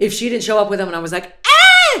 If she didn't show up with him and I was like,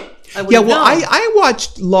 I wouldn't know. I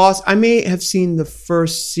watched Lost. I may have seen the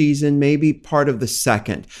first season, maybe part of the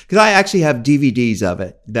second, because I actually have DVDs of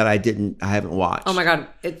it that I haven't watched. Oh my God.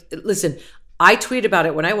 Listen, I tweet about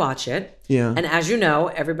it when I watch it. Yeah. And as you know,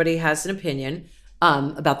 everybody has an opinion.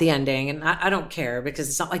 About the ending, and I don't care because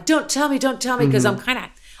it's not like don't tell me because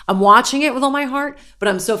I'm watching it with all my heart, but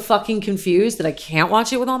I'm so fucking confused that I can't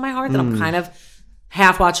watch it with all my heart that I'm kind of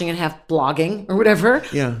half watching and half blogging or whatever.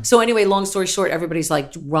 Yeah. So anyway, long story short, everybody's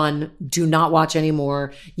like, run, do not watch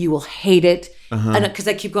anymore. You will hate it. And because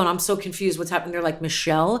I keep going, I'm so confused what's happening. They're like,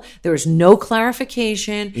 Michelle, there is no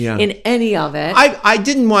clarification in any of it. I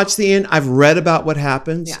didn't watch the end. I've read about what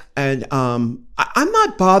happens. Yeah. And I'm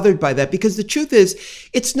not bothered by that because the truth is,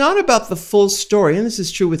 it's not about the full story. And this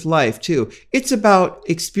is true with life too. It's about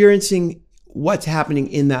experiencing what's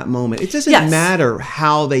happening in that moment. It doesn't matter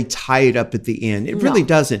how they tie it up at the end. It really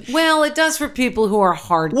doesn't. Well, it does for people who are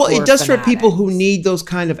hardcore. Well, it does fanatics. for people who need those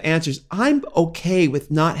kind of answers. I'm okay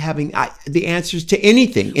with not having the answers to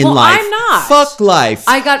anything in life. I'm not. Fuck life.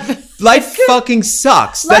 Life fucking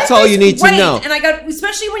sucks. That's all you need to know. And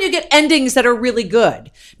especially when you get endings that are really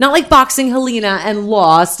good. Not like Boxing Helena and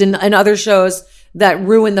Lost and other shows that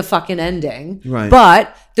ruin the fucking ending. Right.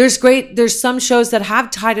 But there's some shows that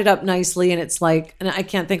have tied it up nicely, and it's like, and I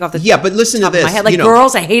can't think off the but listen top to this. of my head. Like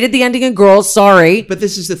Girls, I hated the ending in Girls. Sorry. But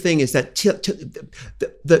this is the thing: is that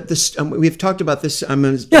we've talked about this. I've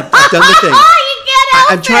done the thing.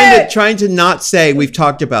 I'm trying to not say we've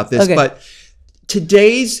talked about this, but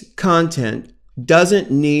today's content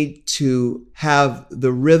doesn't need to have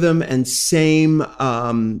the rhythm and same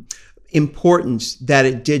importance that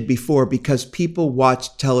it did before, because people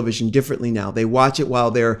watch television differently now. They watch it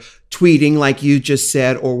while they're tweeting, like you just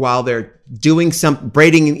said, or while they're doing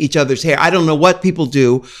braiding in each other's hair. I don't know what people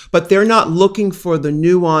do, but they're not looking for the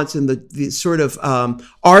nuance and the sort of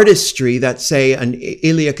artistry that, say, an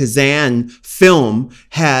Elia Kazan film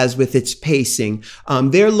has with its pacing.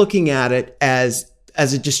 They're looking at it as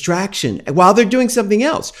a distraction while they're doing something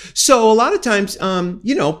else. So a lot of times,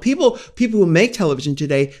 people who make television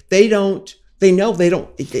today,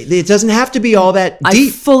 it doesn't have to be all that deep.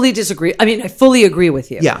 I fully disagree. I mean, I fully agree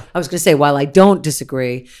with you. Yeah. I was going to say, while I don't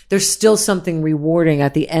disagree, there's still something rewarding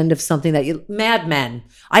at the end of something that Mad Men.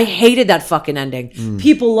 I hated that fucking ending.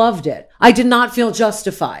 People loved it. I did not feel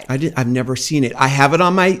justified. I've never seen it. I have it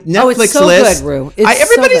on my Netflix it's so list. Good, Rue.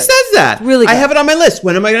 Everybody so says that. Really good. I have it on my list.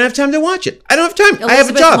 When am I going to have time to watch it? I don't have time. I have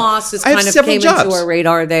a job. Elizabeth Moss has I have kind of several came jobs. into our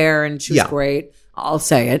radar there, and she was great. I'll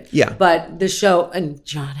say it. Yeah. But the show, and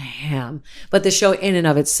John Hamm, but the show in and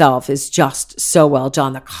of itself is just so well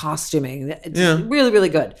done. The costuming, it's really, really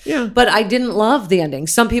good. Yeah. But I didn't love the ending.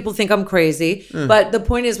 Some people think I'm crazy. But the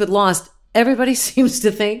point is with Lost, everybody seems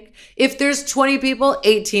to think if there's 20 people,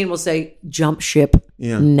 18 will say jump ship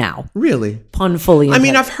now. Really? Pun fully intended.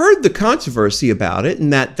 I mean, I've heard the controversy about it,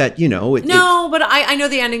 and that but I know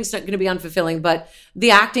the ending's not going to be unfulfilling, but the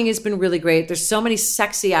acting has been really great. There's so many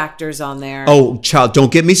sexy actors on there. Oh, child,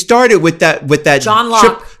 don't get me started with that John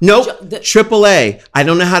Locke. Triple A. I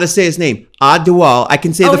don't know how to say his name. Adewale. I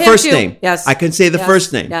can say the first name. Yes. I can say the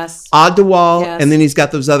first name. Yes. Adewale, and then he's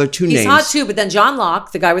got those other two names. He's hot too, but then John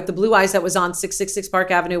Locke, the guy with the blue eyes that was on 666 Park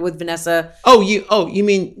Avenue with Vanessa. You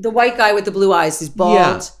mean the white guy with the blue eyes? He's bald.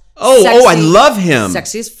 Yeah. Oh, I love him.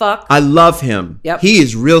 Sexy as fuck. I love him. Yep. He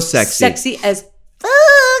is real sexy. Sexy as fuck.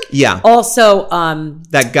 Yeah. Also,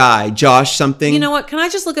 that guy, Josh something. You know what? Can I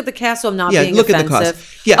just look at the cast so I'm not being look offensive? At the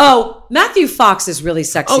cast. Yeah. Oh, Matthew Fox is really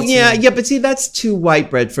sexy. Oh, yeah, but see, that's too white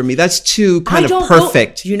bread for me. That's too kind of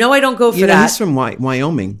perfect. I don't go for that. He's from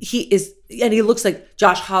Wyoming. He is, and he looks like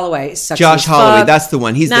Josh Holloway. Is sexy Josh Holloway, that's the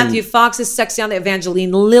one. Matthew Fox is sexy on the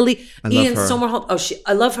Evangeline Lilly. Ian Somerhalder.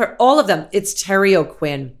 I love her. All of them. It's Terry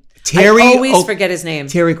O'Quinn. I always forget his name.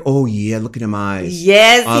 Terry. Oh yeah, look at him eyes.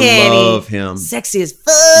 Yes, I love him. Sexy as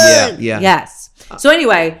fuck. Yeah. Yes. So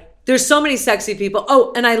anyway, there's so many sexy people.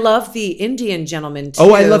 Oh, and I love the Indian gentleman too.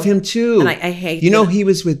 Oh, I love him too. And I hate. He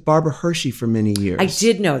was with Barbara Hershey for many years. I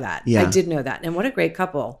did know that. Yeah. I did know that. And what a great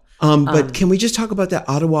couple. But can we just talk about that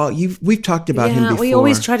Adewale? We've talked about him before. We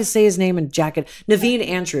always try to say his name in jacket. Naveen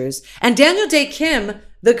Andrews and Daniel Day Kim,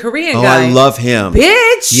 the Korean guy. Oh, I love him.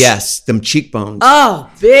 Bitch. Yes, them cheekbones.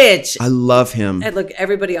 Oh, bitch. I love him. And look,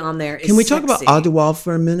 everybody on there is Can we sexy. talk about Adewale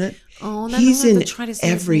for a minute? Oh, he's in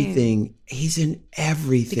everything. He's in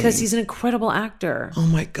everything because he's an incredible actor. Oh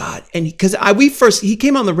my God! And because he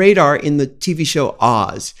came on the radar in the TV show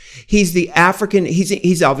Oz. He's the African.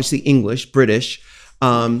 He's obviously English, British,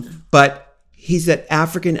 but he's that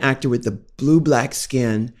African actor with the blue-black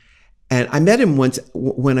skin. And I met him once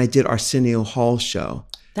when I did Arsenio Hall's show.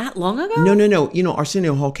 That long ago? No.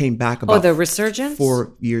 Arsenio Hall came back about the resurgence 5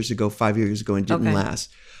 years ago, and didn't last.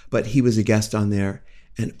 But he was a guest on there.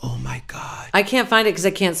 And oh my God. I can't find it because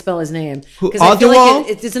I can't spell his name. Because I feel like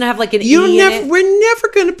it doesn't have like an E in it. We're never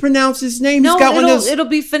going to pronounce his name. No, it'll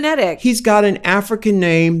be phonetic. He's got an African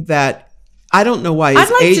name that I don't know why his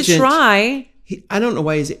agent. I'd like to try. I don't know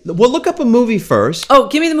why well, look up a movie first. Oh,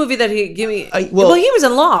 give me the movie that give me. Well, he was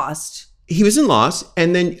in Lost. He was in Lost.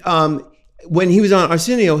 And then when he was on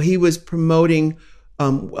Arsenio, he was promoting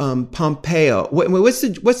Pompeo. What's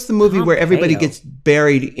the movie where everybody gets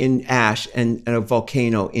buried in ash and a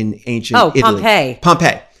volcano in ancient Italy?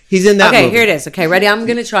 Pompeii. He's in that movie. Okay, here it is. Okay, ready? I'm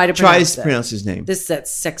going to try to pronounce his name. This is that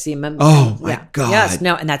sexy. Oh, my God. Yes,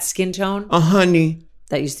 no, and that skin tone. Oh, honey.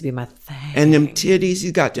 That used to be my thing. And them titties.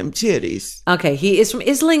 He's got them titties. Okay, he is from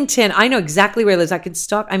Islington. I know exactly where he lives. I could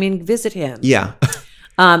visit him. Yeah.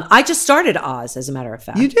 I just started Oz, as a matter of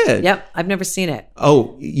fact. You did? Yep. I've never seen it.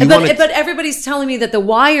 Oh, but everybody's telling me that The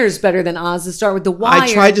Wire's better than Oz. To start with The Wire.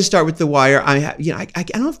 I tried to start with The Wire. I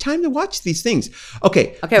don't have time to watch these things.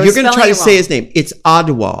 Okay. You're going to try to say his name. It's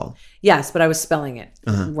Oddwall. Yes, but I was spelling it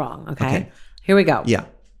wrong. Okay. Here we go. Yeah.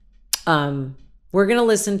 We're going to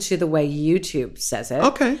listen to the way YouTube says it.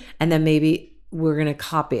 Okay. And then maybe we're going to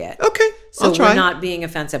copy it. Okay. So we're not being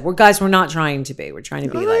offensive. We're not trying to be. We're trying to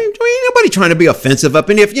be like... Ain't nobody trying to be offensive up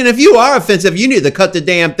in here. If you are offensive, you need to cut the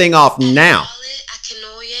damn thing off now.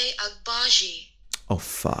 Oh,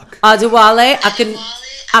 fuck. Adewale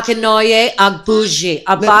Akinoye Agbuji.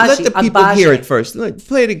 Let the people hear it first.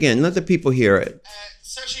 Play it again. Let the people hear it.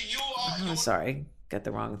 Oh, sorry. Got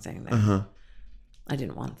the wrong thing there. I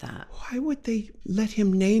didn't want that. Why would they let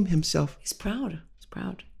him name himself? He's proud.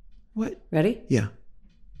 What? Ready? Yeah.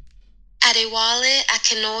 Adewale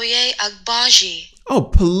Akinoye Agbaji. Oh,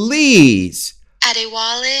 please.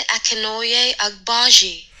 Adewale Akinoye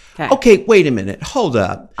Agbaji. Okay, wait a minute. Hold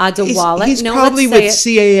up. Adewale. He's probably with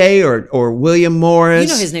CAA or William Morris. You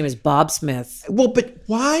know his name is Bob Smith. Well, but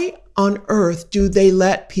why on earth do they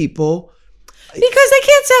let people... Because they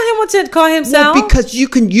can't tell him what to call himself. Well, because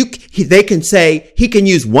they can say he can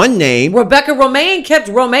use one name. Rebecca Romaine kept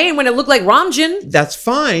Romaine when it looked like Ramjan. That's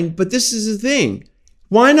fine, but this is the thing.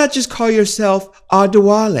 Why not just call yourself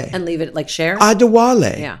Adewale? And leave it like Cher?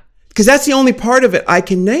 Adewale. Yeah. Because that's the only part of it I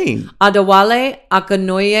can name. Adewale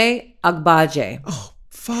Akinoye Agbaje. Oh,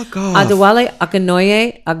 fuck off. Adewale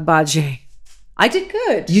Akinoye Agbaje. I did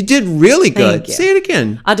good. You did really good. Say it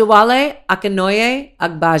again. Adewale Akinoye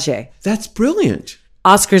Agbaje. That's brilliant.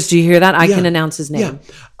 Oscars, do you hear that? I can announce his name.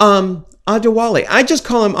 Yeah. Adewale. I just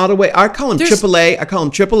call him Adewale. I call him AAA. I call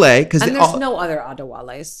him AAA because there's no other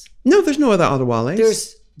Adewales. No, there's no other Adewales.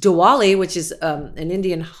 There's Diwali, which is an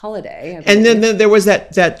Indian holiday. And then there was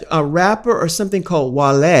that rapper or something called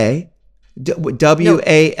Wale,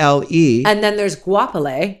 W-A-L-E. And then there's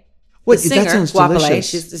Guapale. What? The singer, that sounds Guapale.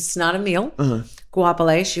 delicious. It's not a meal.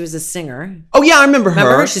 Guapale. She was a singer. Oh yeah, I remember her.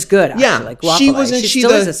 Remember her? She's good. Actually. Yeah, Guapale. She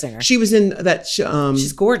still is a singer. She was in that.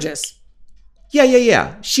 She's gorgeous.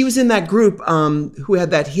 Yeah. She was in that group who had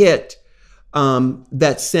that hit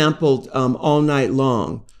that sampled All Night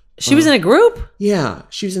Long. She was in a group? Yeah,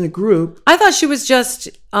 she was in a group. I thought she was just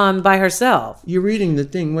by herself. You're reading the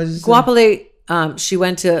thing. What is it? Guapale, she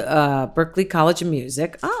went to Berklee College of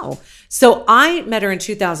Music. Oh, so I met her in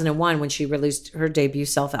 2001 when she released her debut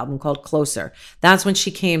self-album called Closer. That's when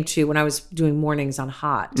she came to, when I was doing mornings on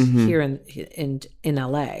Hot here in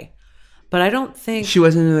LA. But I don't think... She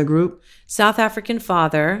wasn't in the group? South African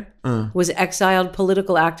father, was exiled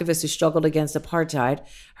political activist who struggled against apartheid.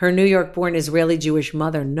 Her New York-born Israeli-Jewish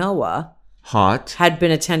mother, Noah, had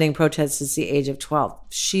been attending protests since the age of 12.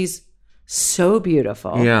 She's so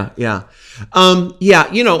beautiful. Yeah.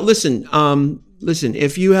 Listen,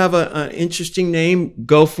 if you have an interesting name,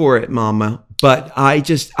 go for it, mama. But I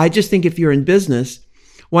just think if you're in business,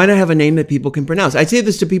 why not have a name that people can pronounce? I say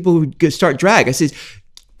this to people who start drag. I say,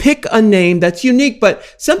 pick a name that's unique, but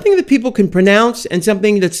something that people can pronounce and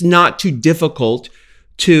something that's not too difficult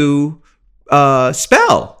to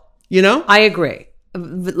spell, you know? I agree.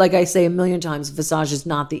 Like I say a million times, Visage is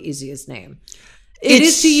not the easiest name. It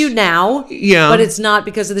is to you now, but it's not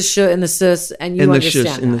because of the sh and the sus, and you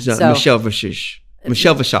understand that. Michelle Visage.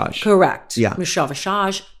 Michelle Visage. Correct. Yeah. Michelle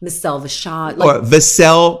Visage, Michelle Visage. Or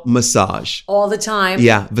Vassell Massage. All the time.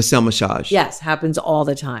 Yeah, Vassell Massage. Yes, happens all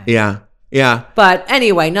the time. Yeah. But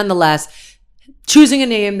anyway, nonetheless, choosing a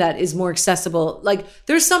name that is more accessible. Like,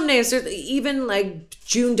 there's some names, there's even like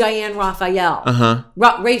June Diane Raphael.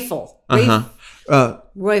 Raphael. Raphael.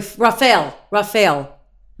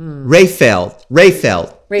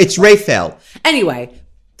 It's Raphael. Anyway,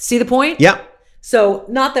 see the point? Yep. So,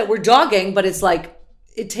 not that we're dogging, but it's like,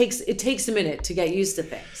 it takes a minute to get used to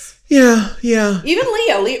things. Yeah. Even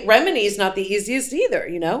Leo, Remini is not the easiest either,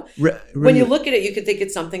 you know? When you look at it, you could think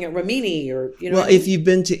it's something at Rimini or, you know. Well, if you've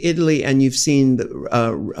been to Italy and you've seen the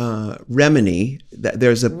Remini,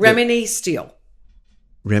 there's a... Remini Steel.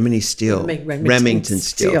 Remington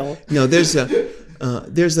Steel. No, there's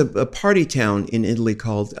a party town in Italy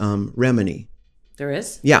called Remini. There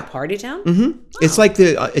is? Yeah. Party town? Mm-hmm. Oh. It's like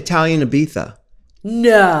the Italian Ibiza.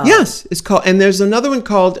 No. Yes, it's called, and there's another one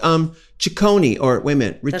called Ciccone, or wait a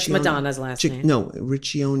minute, Riccione. That's Madonna's last name. No,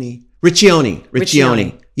 Riccione.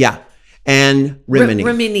 Yeah, and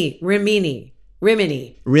Rimini. Rimini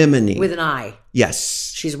with an I.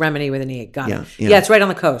 Yes, she's Rimini with an E. Got it. Yeah, it's right on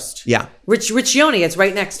the coast. Yeah, Riccione. It's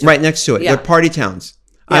right next to right next to it. Yeah. They're party towns.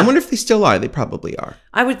 Yeah. I wonder if they still are. They probably are.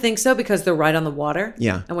 I would think so because they're right on the water.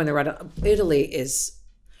 Yeah, and when they're right on, Italy is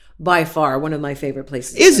by far one of my favorite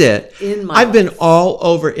places. Is it? I've been all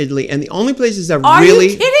over Italy, and the only places I've really...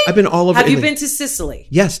 you kidding? I've been all over Italy. Have you been to Sicily?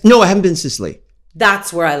 Yes. No, I haven't been to Sicily.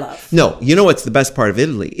 That's where I love. No, you know what's the best part of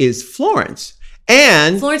Italy is Florence.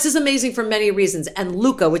 And Florence is amazing for many reasons. And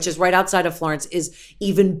Lucca, which is right outside of Florence, is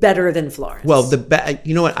even better than Florence. Well,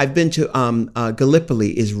 you know what? I've been to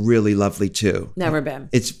Gallipoli is really lovely too. Never been.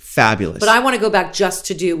 It's fabulous. But I want to go back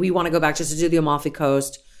we want to go back just to do the Amalfi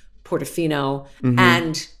Coast, Portofino,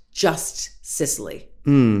 and just Sicily.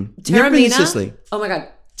 Never been to Sicily. Oh my God.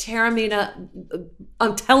 Taormina,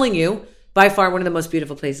 I'm telling you, by far one of the most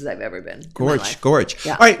beautiful places I've ever been. Gorge.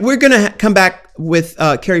 Yeah. All right, we're going to come back with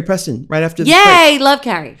Carrie Preston right after this Yay, break. love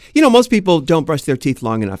Carrie. You know, most people don't brush their teeth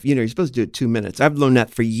long enough. You know, you're supposed to do it 2 minutes. I've learned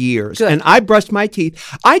that for years. Good. And I brush my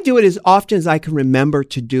teeth. I do it as often as I can remember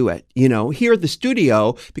to do it. You know, here at the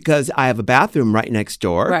studio, because I have a bathroom right next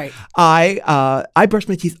door. Right. I brush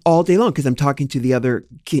my teeth all day long because I'm talking to the other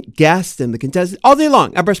guests and the contestants. All day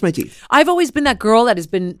long, I brush my teeth. I've always been that girl that has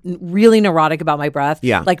been really neurotic about my breath.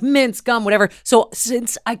 Yeah. Like mints, gum, whatever. So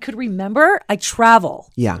since I could remember, I travel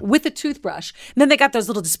with a toothbrush. And then they got those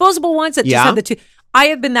little disposable ones that just have the tooth. I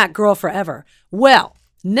have been that girl forever. Well,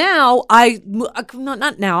 now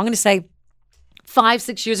not now, I'm going to say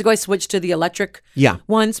 5-6 years ago, I switched to the electric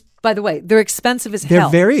ones. By the way, they're expensive as hell.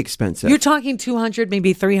 They're very expensive. You're talking $200,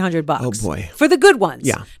 maybe $300. Oh boy. For the good ones.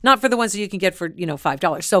 Yeah. Not for the ones that you can get for,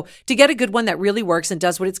 $5. So to get a good one that really works and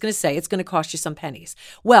does what it's going to say, it's going to cost you some pennies.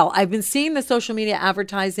 Well, I've been seeing the social media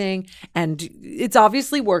advertising and it's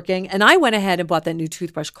obviously working. And I went ahead and bought that new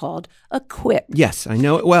toothbrush called a Quip. Yes, I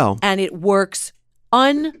know it well. And it works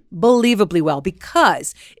unbelievably well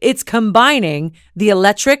because it's combining the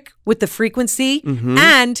electric with the frequency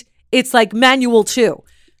and it's like manual too.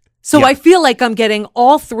 So I feel like I'm getting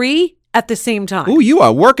all three at the same time. Ooh, you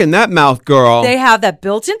are working that mouth, girl. They have that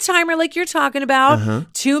built-in timer like you're talking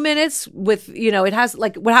about. 2 minutes with, it has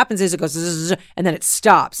like what happens is it goes zzz, and then it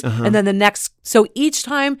stops. And then the next, so each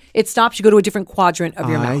time it stops, you go to a different quadrant of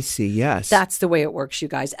your mouth. I see, yes. That's the way it works, you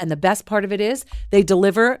guys. And the best part of it is they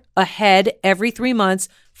deliver a head every 3 months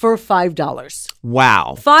for $5.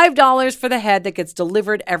 Wow. $5 for the head that gets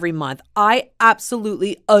delivered every month. I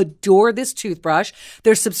absolutely adore this toothbrush.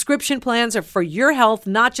 Their subscription plans are for your health,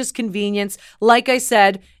 not just convenience. Like I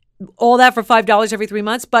said, all that for $5 every 3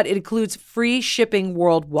 months, but it includes free shipping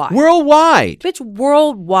worldwide. Worldwide? Bitch,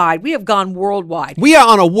 worldwide. We have gone worldwide. We are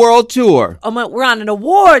on a world tour. We're on an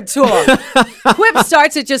award tour. Quip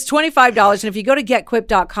starts at just $25. And if you go to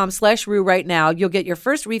getquip.com/Rue right now, you'll get your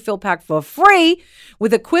first refill pack for free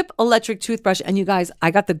with a Quip electric toothbrush. And you guys,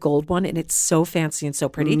 I got the gold one and it's so fancy and so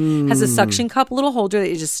pretty. Has a suction cup little holder that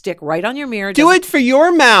you just stick right on your mirror. Do it for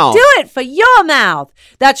your mouth. Do it for your mouth.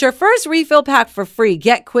 That's your first refill pack for free.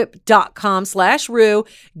 Getquip.com/Rue.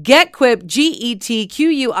 Getquip,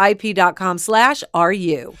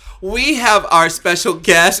 GETQUIP.com/RU. We have our special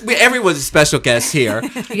guest. Everyone's a special guest here.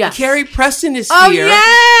 Yeah. Carrie Preston is here. Oh,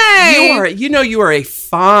 yay! You are a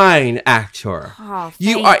fine actor. Oh,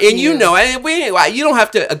 you are, and you know, and you don't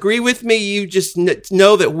have to agree with me. You just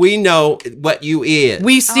know that we know what you is.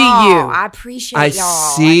 We see you. I appreciate y'all.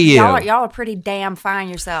 I see you. Y'all are pretty damn fine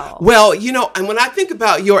yourselves. Well, and when I think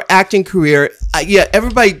about your acting career,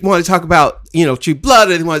 everybody want to talk about, True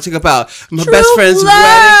Blood, or they want to talk about my best friend's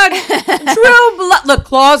wedding. True Blood. Look,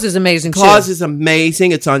 Claus is amazing. Claus is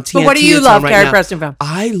amazing. It's on TNT. But what do you love Carrie Preston from?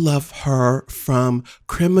 I love her from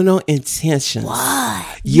Criminal Intentions. What?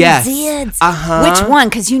 Yes. You did? Uh-huh. Which one?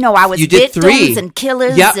 Because I was you did victims 3. and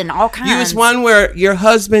killers and all kinds. You was one where your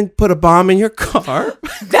husband put a bomb in your car.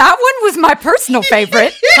 That one was my personal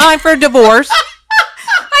favorite. Time for divorce.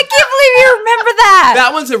 I can't believe you remember that.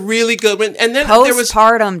 That one's a really good one. And then there was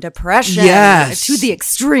postpartum depression. Yes. To the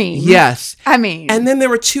extreme. Yes. I mean. And then there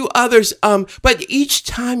were 2 others. But each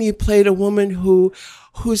time you played a woman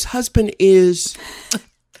whose husband is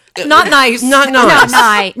Not nice. Not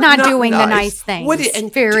nice. Not doing the nice things.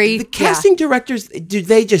 And very the casting directors, do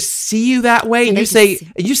they just see you that way? And you say,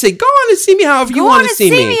 go on and see me however you want to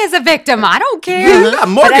see me. See me as a victim. I don't care. You got a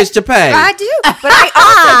mortgage to pay. I do, but I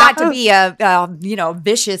also got to be a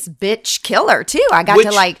vicious bitch killer too. I got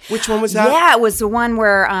to like. Which one was that? Yeah, it was the one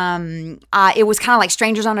where it was kind of like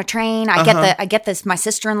strangers on a train. I get this. My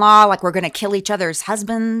sister-in-law, like we're gonna kill each other's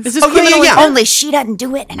husbands. Is this criminal? Yeah. Only she doesn't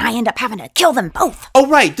do it, and I end up having to kill them both. Oh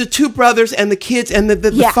right, the two brothers and the kids and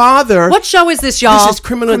the father. What show is this, y'all? This is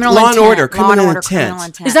Criminal Intent. Criminal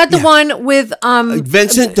Intent. Is that the one with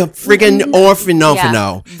Vincent the friggin' Orfano? Yeah.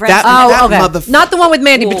 That okay. motherfucker. Not the one with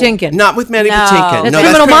Mandy Patinkin. Not with Mandy Patinkin. That's No,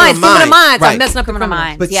 Criminal Minds. Criminal Minds. Right. I'm messing up Criminal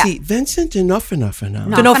Minds. But see, Vincent D'Onofrio.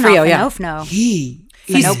 D'Onofrio, yeah.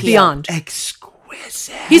 He's beyond exquisite.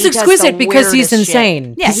 He's exquisite because he's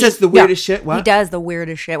insane. Yeah, he says the weirdest shit. What? He does the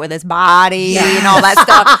weirdest shit with his body and all that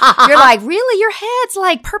stuff. You're like, really? Your head's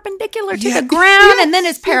like perpendicular to the ground and then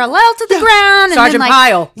it's parallel to the ground. Sergeant and then,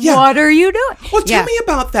 Pyle. What are you doing? Well, tell me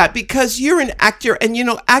about that, because you're an actor, and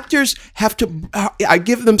actors have to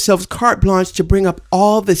give themselves carte blanche to bring up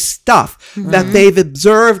all this stuff that they've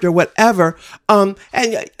observed or whatever. And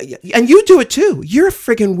you do it too. You're a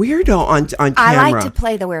friggin' weirdo on camera. I like to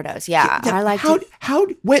play the weirdos. Yeah, I like to.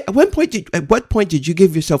 At what point did you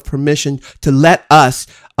give yourself permission to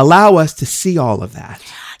allow us to see all of that?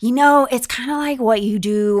 It's kind of like what you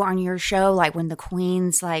do on your show, like when the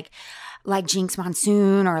queens like Jinx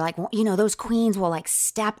Monsoon or those queens will like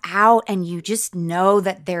step out and you just know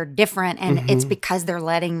that they're different, and it's because they're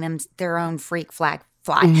letting their own freak flag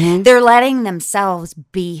fly. They're letting themselves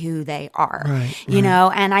be who they are,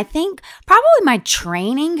 and I think probably my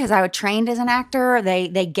training, because I was trained as an actor,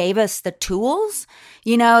 they gave us the tools,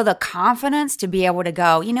 the confidence to be able to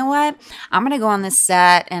go, you know what, I'm going to go on this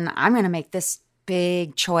set and I'm going to make this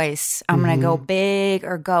big choice. I'm going to go big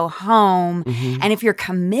or go home. And if you're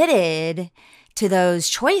committed to those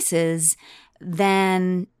choices,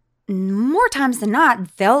 then more times than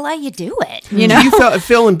not, they'll let you do it. Do you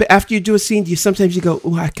feel after you do a scene, sometimes you go,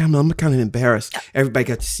 "Oh, I'm kind of embarrassed. Everybody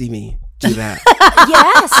got to see me do that."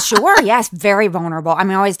 Yes, sure. Yes, very vulnerable. I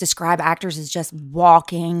always describe actors as just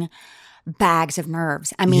walking bags of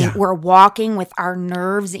nerves. We're walking with our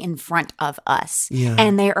nerves in front of us,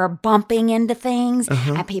 and they are bumping into things,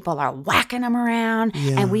 and people are whacking them around,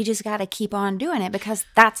 and we just got to keep on doing it because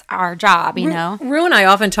that's our job, Rue and I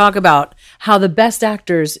often talk about how the best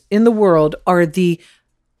actors in the world are the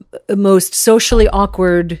most socially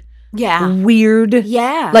awkward, weird.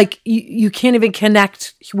 Yeah. Like you can't even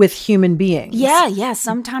connect with human beings. Yeah.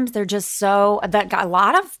 Sometimes they're just so that a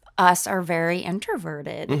lot of us are very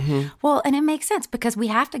introverted. Well, and it makes sense because we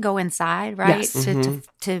have to go inside, right? Yes.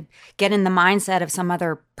 To get in the mindset of some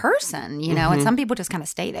other person, and some people just kind of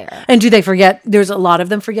stay there. And do they forget? There's a lot of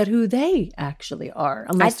them forget who they actually are,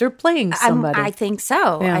 unless they're playing somebody. I think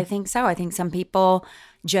so. Yeah. I think some people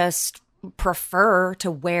just prefer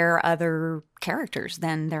to wear other characters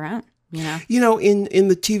than their own. In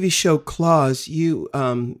the TV show Claws, you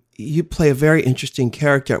play a very interesting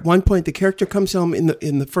character. At one point, the character comes home in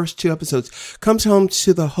the first 2 episodes, comes home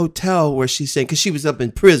to the hotel where she's staying because she was up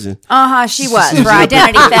in prison. She was for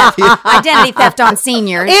identity theft. Identity theft on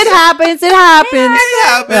seniors. It happens.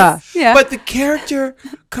 Yeah. But the character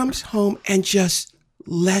comes home and just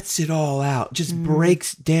lets it all out, just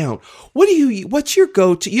breaks down. What's your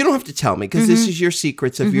go-to? You don't have to tell me because this is your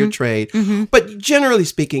secrets of your trade. But generally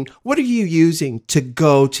speaking, what are you using to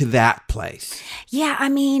go to that place? Yeah,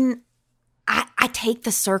 I take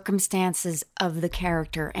the circumstances of the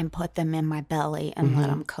character and put them in my belly and let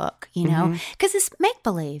them cook, because it's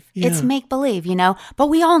make-believe. Yeah. It's make-believe, but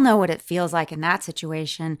we all know what it feels like in that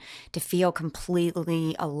situation, to feel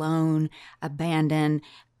completely alone, abandoned,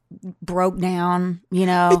 broke down,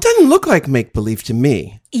 It doesn't look like make-believe to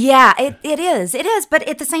me. Yeah, it is. It is. But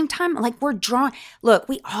at the same time, like we're drawn. Look,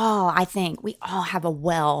 I think we all have a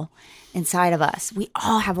well inside of us. We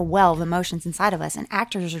all have a well of emotions inside of us. And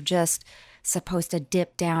actors are just supposed to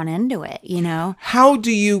dip down into it, How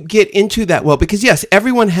do you get into that well? Because yes,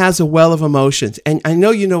 everyone has a well of emotions. And I know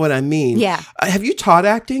you know what I mean. Yeah. Have you taught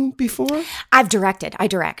acting before? I've directed. I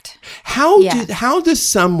direct. How does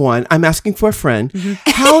someone, I'm asking for a friend,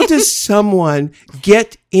 how does someone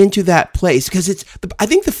get into that place? Because I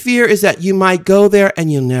think the fear is that you might go there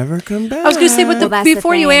and you'll never come back. I was going to say, but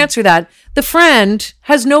before you answer that, the friend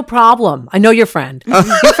has no problem. I know your friend.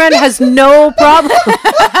 Your friend has no problem.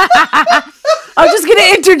 I'm just going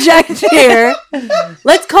to interject here.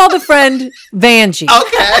 Let's call the friend Vanjie.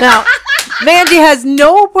 Okay. Now, Vanjie has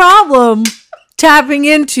no problem tapping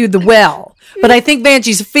into the well. But I think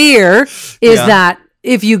Vanjie's fear is that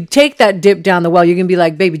if you take that dip down the well, you're going to be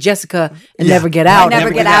like Baby Jessica and never get out. Never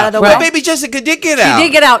get out of the well. Well, Baby Jessica did get out. She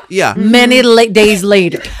did get out many days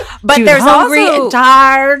later. But she was there's hungry also, and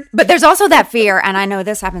tired. But there's also that fear, and I know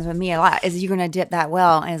this happens with me a lot, is you're going to dip that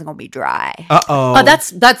well and it's going to be dry. Uh-oh. Oh,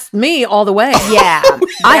 that's me all the way. Yeah.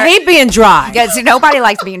 I hate being dry. Because nobody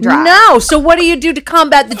likes being dry. No. So what do you do to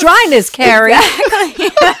combat the dryness, Carrie? Exactly.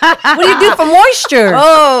 What do you do for moisture?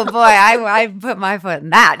 Oh, boy. I put my foot in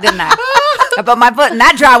that, didn't I? I put my foot in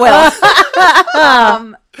that dry well.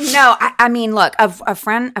 No, I mean, look, a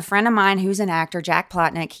friend of mine who's an actor, Jack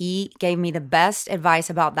Plotnick, he gave me the best advice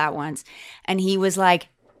about that once. And he was like,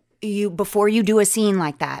 before you do a scene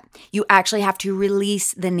like that, you actually have to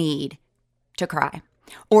release the need to cry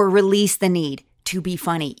or release the need to be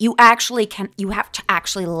funny. You have to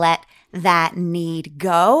actually let that need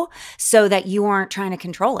go so that you aren't trying to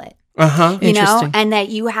control it. You know, and that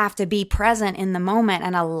you have to be present in the moment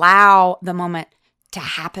and allow the moment to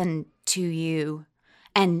happen to you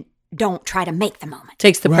and don't try to make the moment.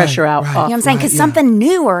 Takes the pressure out. You know what I'm saying? Because something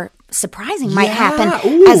new or surprising might happen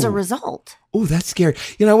as a result. Oh, that's scary.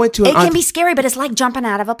 You know, I went to It can be scary, but it's like jumping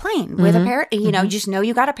out of a plane with a you know, you just know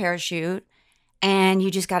you got a parachute and you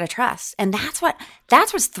just got to trust. And that's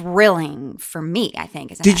what's thrilling for me, I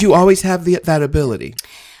think. Did you always have that ability?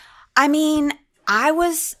 I mean, I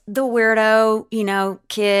was the weirdo, you know,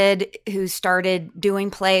 kid who started doing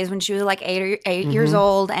plays when she was like 8 years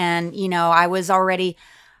old. And, you know, I was already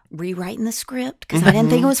rewriting the script because I didn't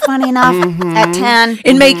think it was funny enough at 10.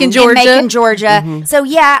 In Macon, Georgia. So,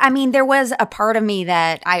 yeah, I mean, there was a part of me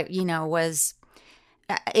that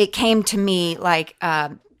it came to me like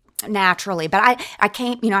naturally. But I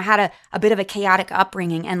came, you know, I had a bit of a chaotic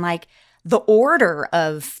upbringing and like, the order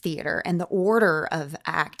of theater and the order of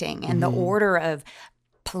acting and the order of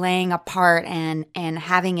playing a part and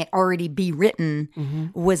having it already be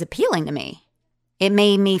written was appealing to me. It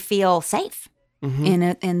made me feel safe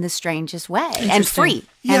in the strangest way and free.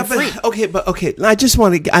 Yeah, but okay.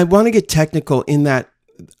 I want to get technical in that.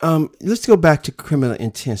 Let's go back to criminal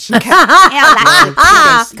intention. Okay.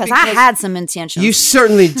 Yeah, because I had some intentions. You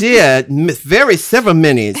certainly did. Several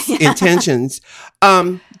many intentions.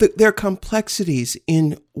 There are complexities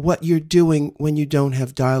in what you're doing when you don't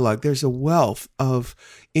have dialogue. There's a wealth of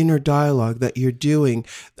inner dialogue that you're doing.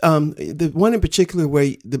 The one in particular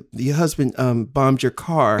where your husband bombed your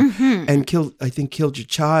car and killed your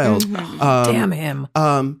child. Damn him.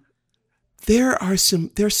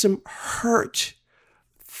 There's some hurt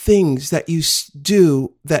things that you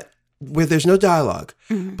do where there's no dialogue,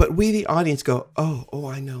 but we, the audience, go, oh,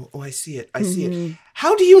 I know. Oh, I see it. I see it.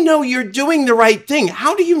 How do you know you're doing the right thing?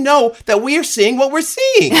 How do you know that we are seeing what we're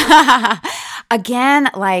seeing? Again,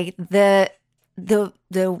 like the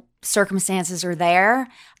circumstances are there.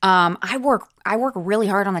 I work really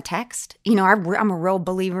hard on the text. You know, I'm a real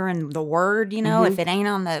believer in the word, you know, if it ain't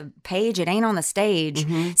on the page, it ain't on the stage.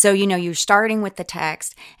 So, you know, you're starting with the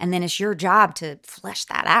text and then it's your job to flesh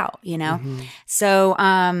that out, you know? So,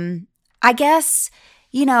 I guess,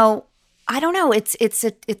 you know, I don't know. It's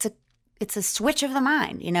a switch of the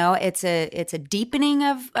mind, you know, it's a deepening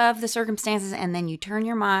of the circumstances. And then you turn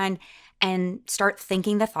your mind and start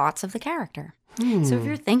thinking the thoughts of the character. So if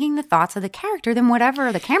you're thinking the thoughts of the character, then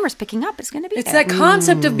whatever the camera's picking up is going to be It's there. that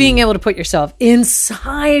concept of being able to put yourself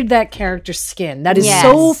inside that character's skin. That is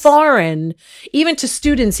so foreign, even to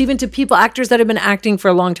students, even to people, actors that have been acting for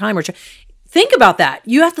a long time. Think about that.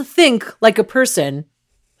 You have to think like a person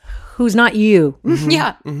who's not you.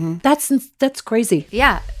 Yeah. That's crazy.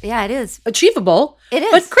 Yeah, it is. Achievable. It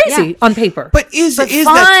is. But crazy on paper. But is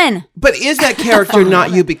fun. that character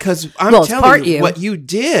not you? Because I'm telling you, what you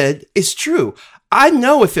did is true. I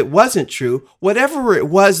know if it wasn't true, whatever it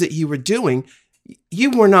was that you were doing, you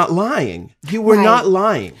were not lying. You were not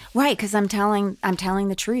lying. Right, because I'm telling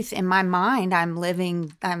the truth. In my mind, I'm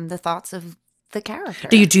the thoughts of the character.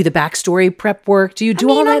 Do you do the backstory prep work? Do you do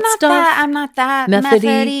all that stuff? I'm not that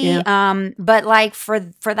methody. Yeah. But like for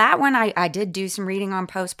that one, I did do some reading on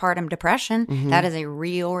postpartum depression. That is a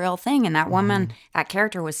real thing. And that woman, that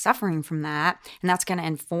character was suffering from that. And that's going to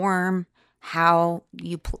inform how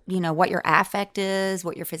you know, what your affect is,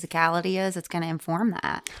 what your physicality is. It's going to inform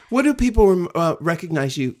that. What do people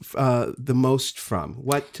recognize you the most from?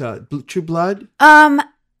 What, True Blood?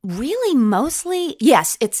 Really, mostly,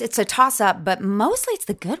 yes, it's a toss-up, but mostly it's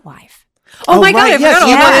The Good Wife. Oh my God! Yes,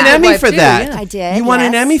 you won an Emmy for that. Yeah. I did. You won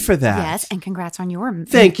an Emmy for that. Yes, and congrats on your many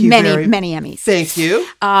Emmys. Thank you.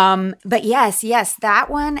 But yes, that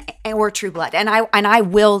one or True Blood, and I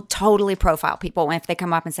will totally profile people if they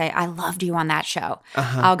come up and say, "I loved you on that show."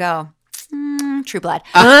 I'll go, True Blood.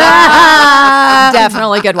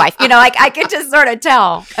 Definitely good wife. Like I could just sort of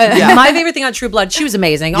tell. My favorite thing on True Blood, she was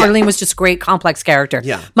amazing. Arlene was just a great, complex character.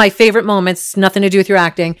 Yeah. My favorite moments, nothing to do with your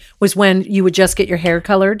acting, was when you would just get your hair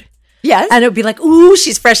colored. Yes. And it would be like, ooh,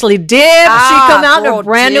 she's freshly dipped. She'd come out in a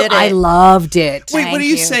brand new. I loved it. Wait, what are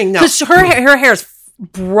you saying now? Because her hair is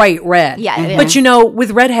bright red. Yeah, it but with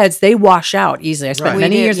redheads, they wash out easily. I spent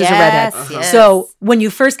many years as a redhead. Yes. So when you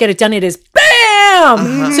first get it done, it is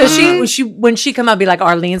bam. So when she come out, be like,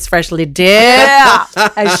 Arlene's freshly dipped,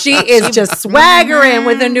 and she is just swaggering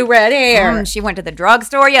with her new red hair. She went to the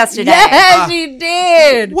drugstore yesterday. Yes, she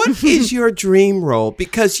did. What is your dream role?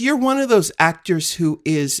 Because you're one of those actors who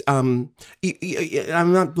is, I'm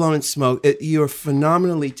not blowing smoke. You're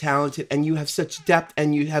phenomenally talented, and you have such depth,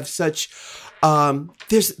 and you have such.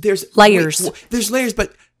 There's layers. There's layers,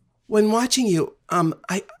 but when watching you,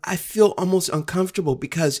 I feel almost uncomfortable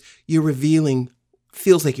because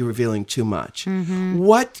feels like you're revealing too much. Mm-hmm.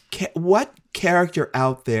 What character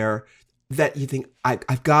out there that you think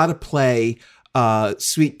I've got to play?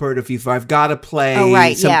 Sweet Bird of Youth. I've got to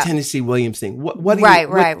play some Tennessee Williams thing.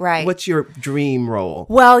 What's your dream role?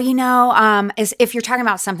 Well, if you're talking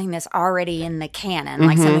about something that's already in the canon,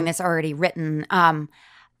 like something that's already written.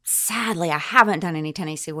 Sadly, I haven't done any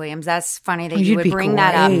Tennessee Williams. That's funny that you would bring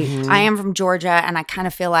that up. I am from Georgia, and I kind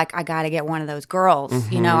of feel like I got to get one of those girls.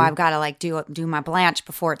 I've got to do my Blanche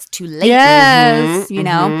before it's too late. Yes,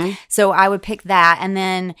 So I would pick that, and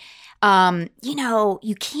then.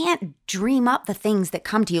 You can't dream up the things that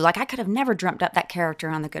come to you. Like I could have never dreamt up that character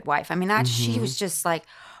on The Good Wife. I mean, she was just like,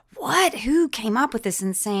 what? Who came up with this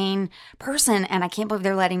insane person? And I can't believe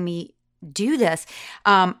they're letting me do this.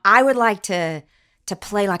 I would like to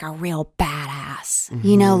play like a real badass,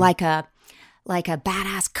 like a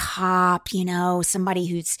badass cop, somebody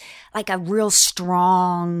who's like a real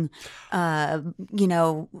strong,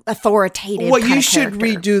 authoritative. Well, you should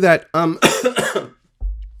redo that.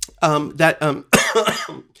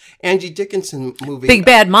 Angie Dickinson movie, Big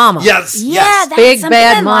Bad Mama. Yes, that's Big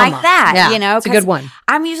Bad Mama. like that. Yeah, it's a good one.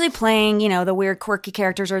 I'm usually playing, the weird, quirky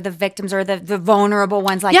characters or the victims or the vulnerable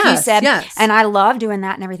ones, like you said. Yes. And I love doing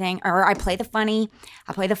that and everything. Or I play the funny.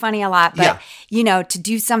 I play the funny a lot. But to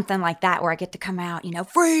do something like that where I get to come out,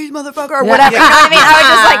 freeze, motherfucker, or whatever. You know what I mean? I would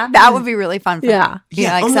just like that would be really fun for me. No,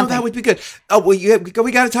 that would be good. Oh, well,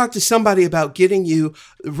 we got to talk to somebody about getting you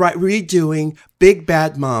redoing Big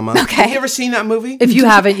Bad Mama. Okay. Have you ever seen that movie? If you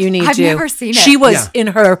haven't, you need to. I've never seen it. She was in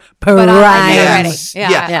her prime. Yes.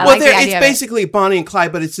 Yeah. Well, it's basically Bonnie and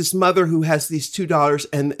Clyde, but it's this mother who has these two daughters,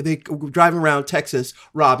 and they driving around Texas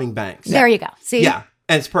robbing banks. There you go. See? Yeah.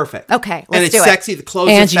 And it's perfect. Okay, and it's sexy. The clothes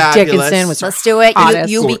Angie are fabulous. Dickinson was Let's do it.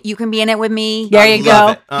 You can be in it with me. There you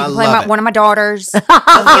go. I You can love play one of my daughters.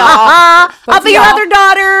 I'll be your other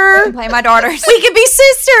daughter. Play my daughters. We can be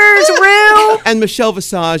sisters, Rue. And Michelle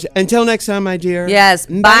Visage. Until next time, my dear. Yes.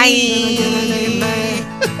 Bye.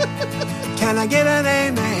 Can I get an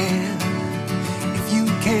amen? If you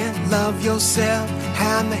can't love yourself,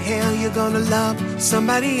 how in the hell you gonna love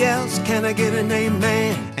somebody else? Can I get an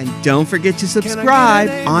amen? And don't forget to subscribe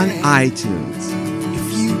on iTunes.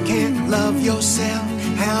 If you can't love yourself,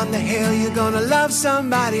 how in the hell you gonna love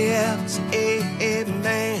somebody else?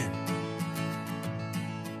 Amen.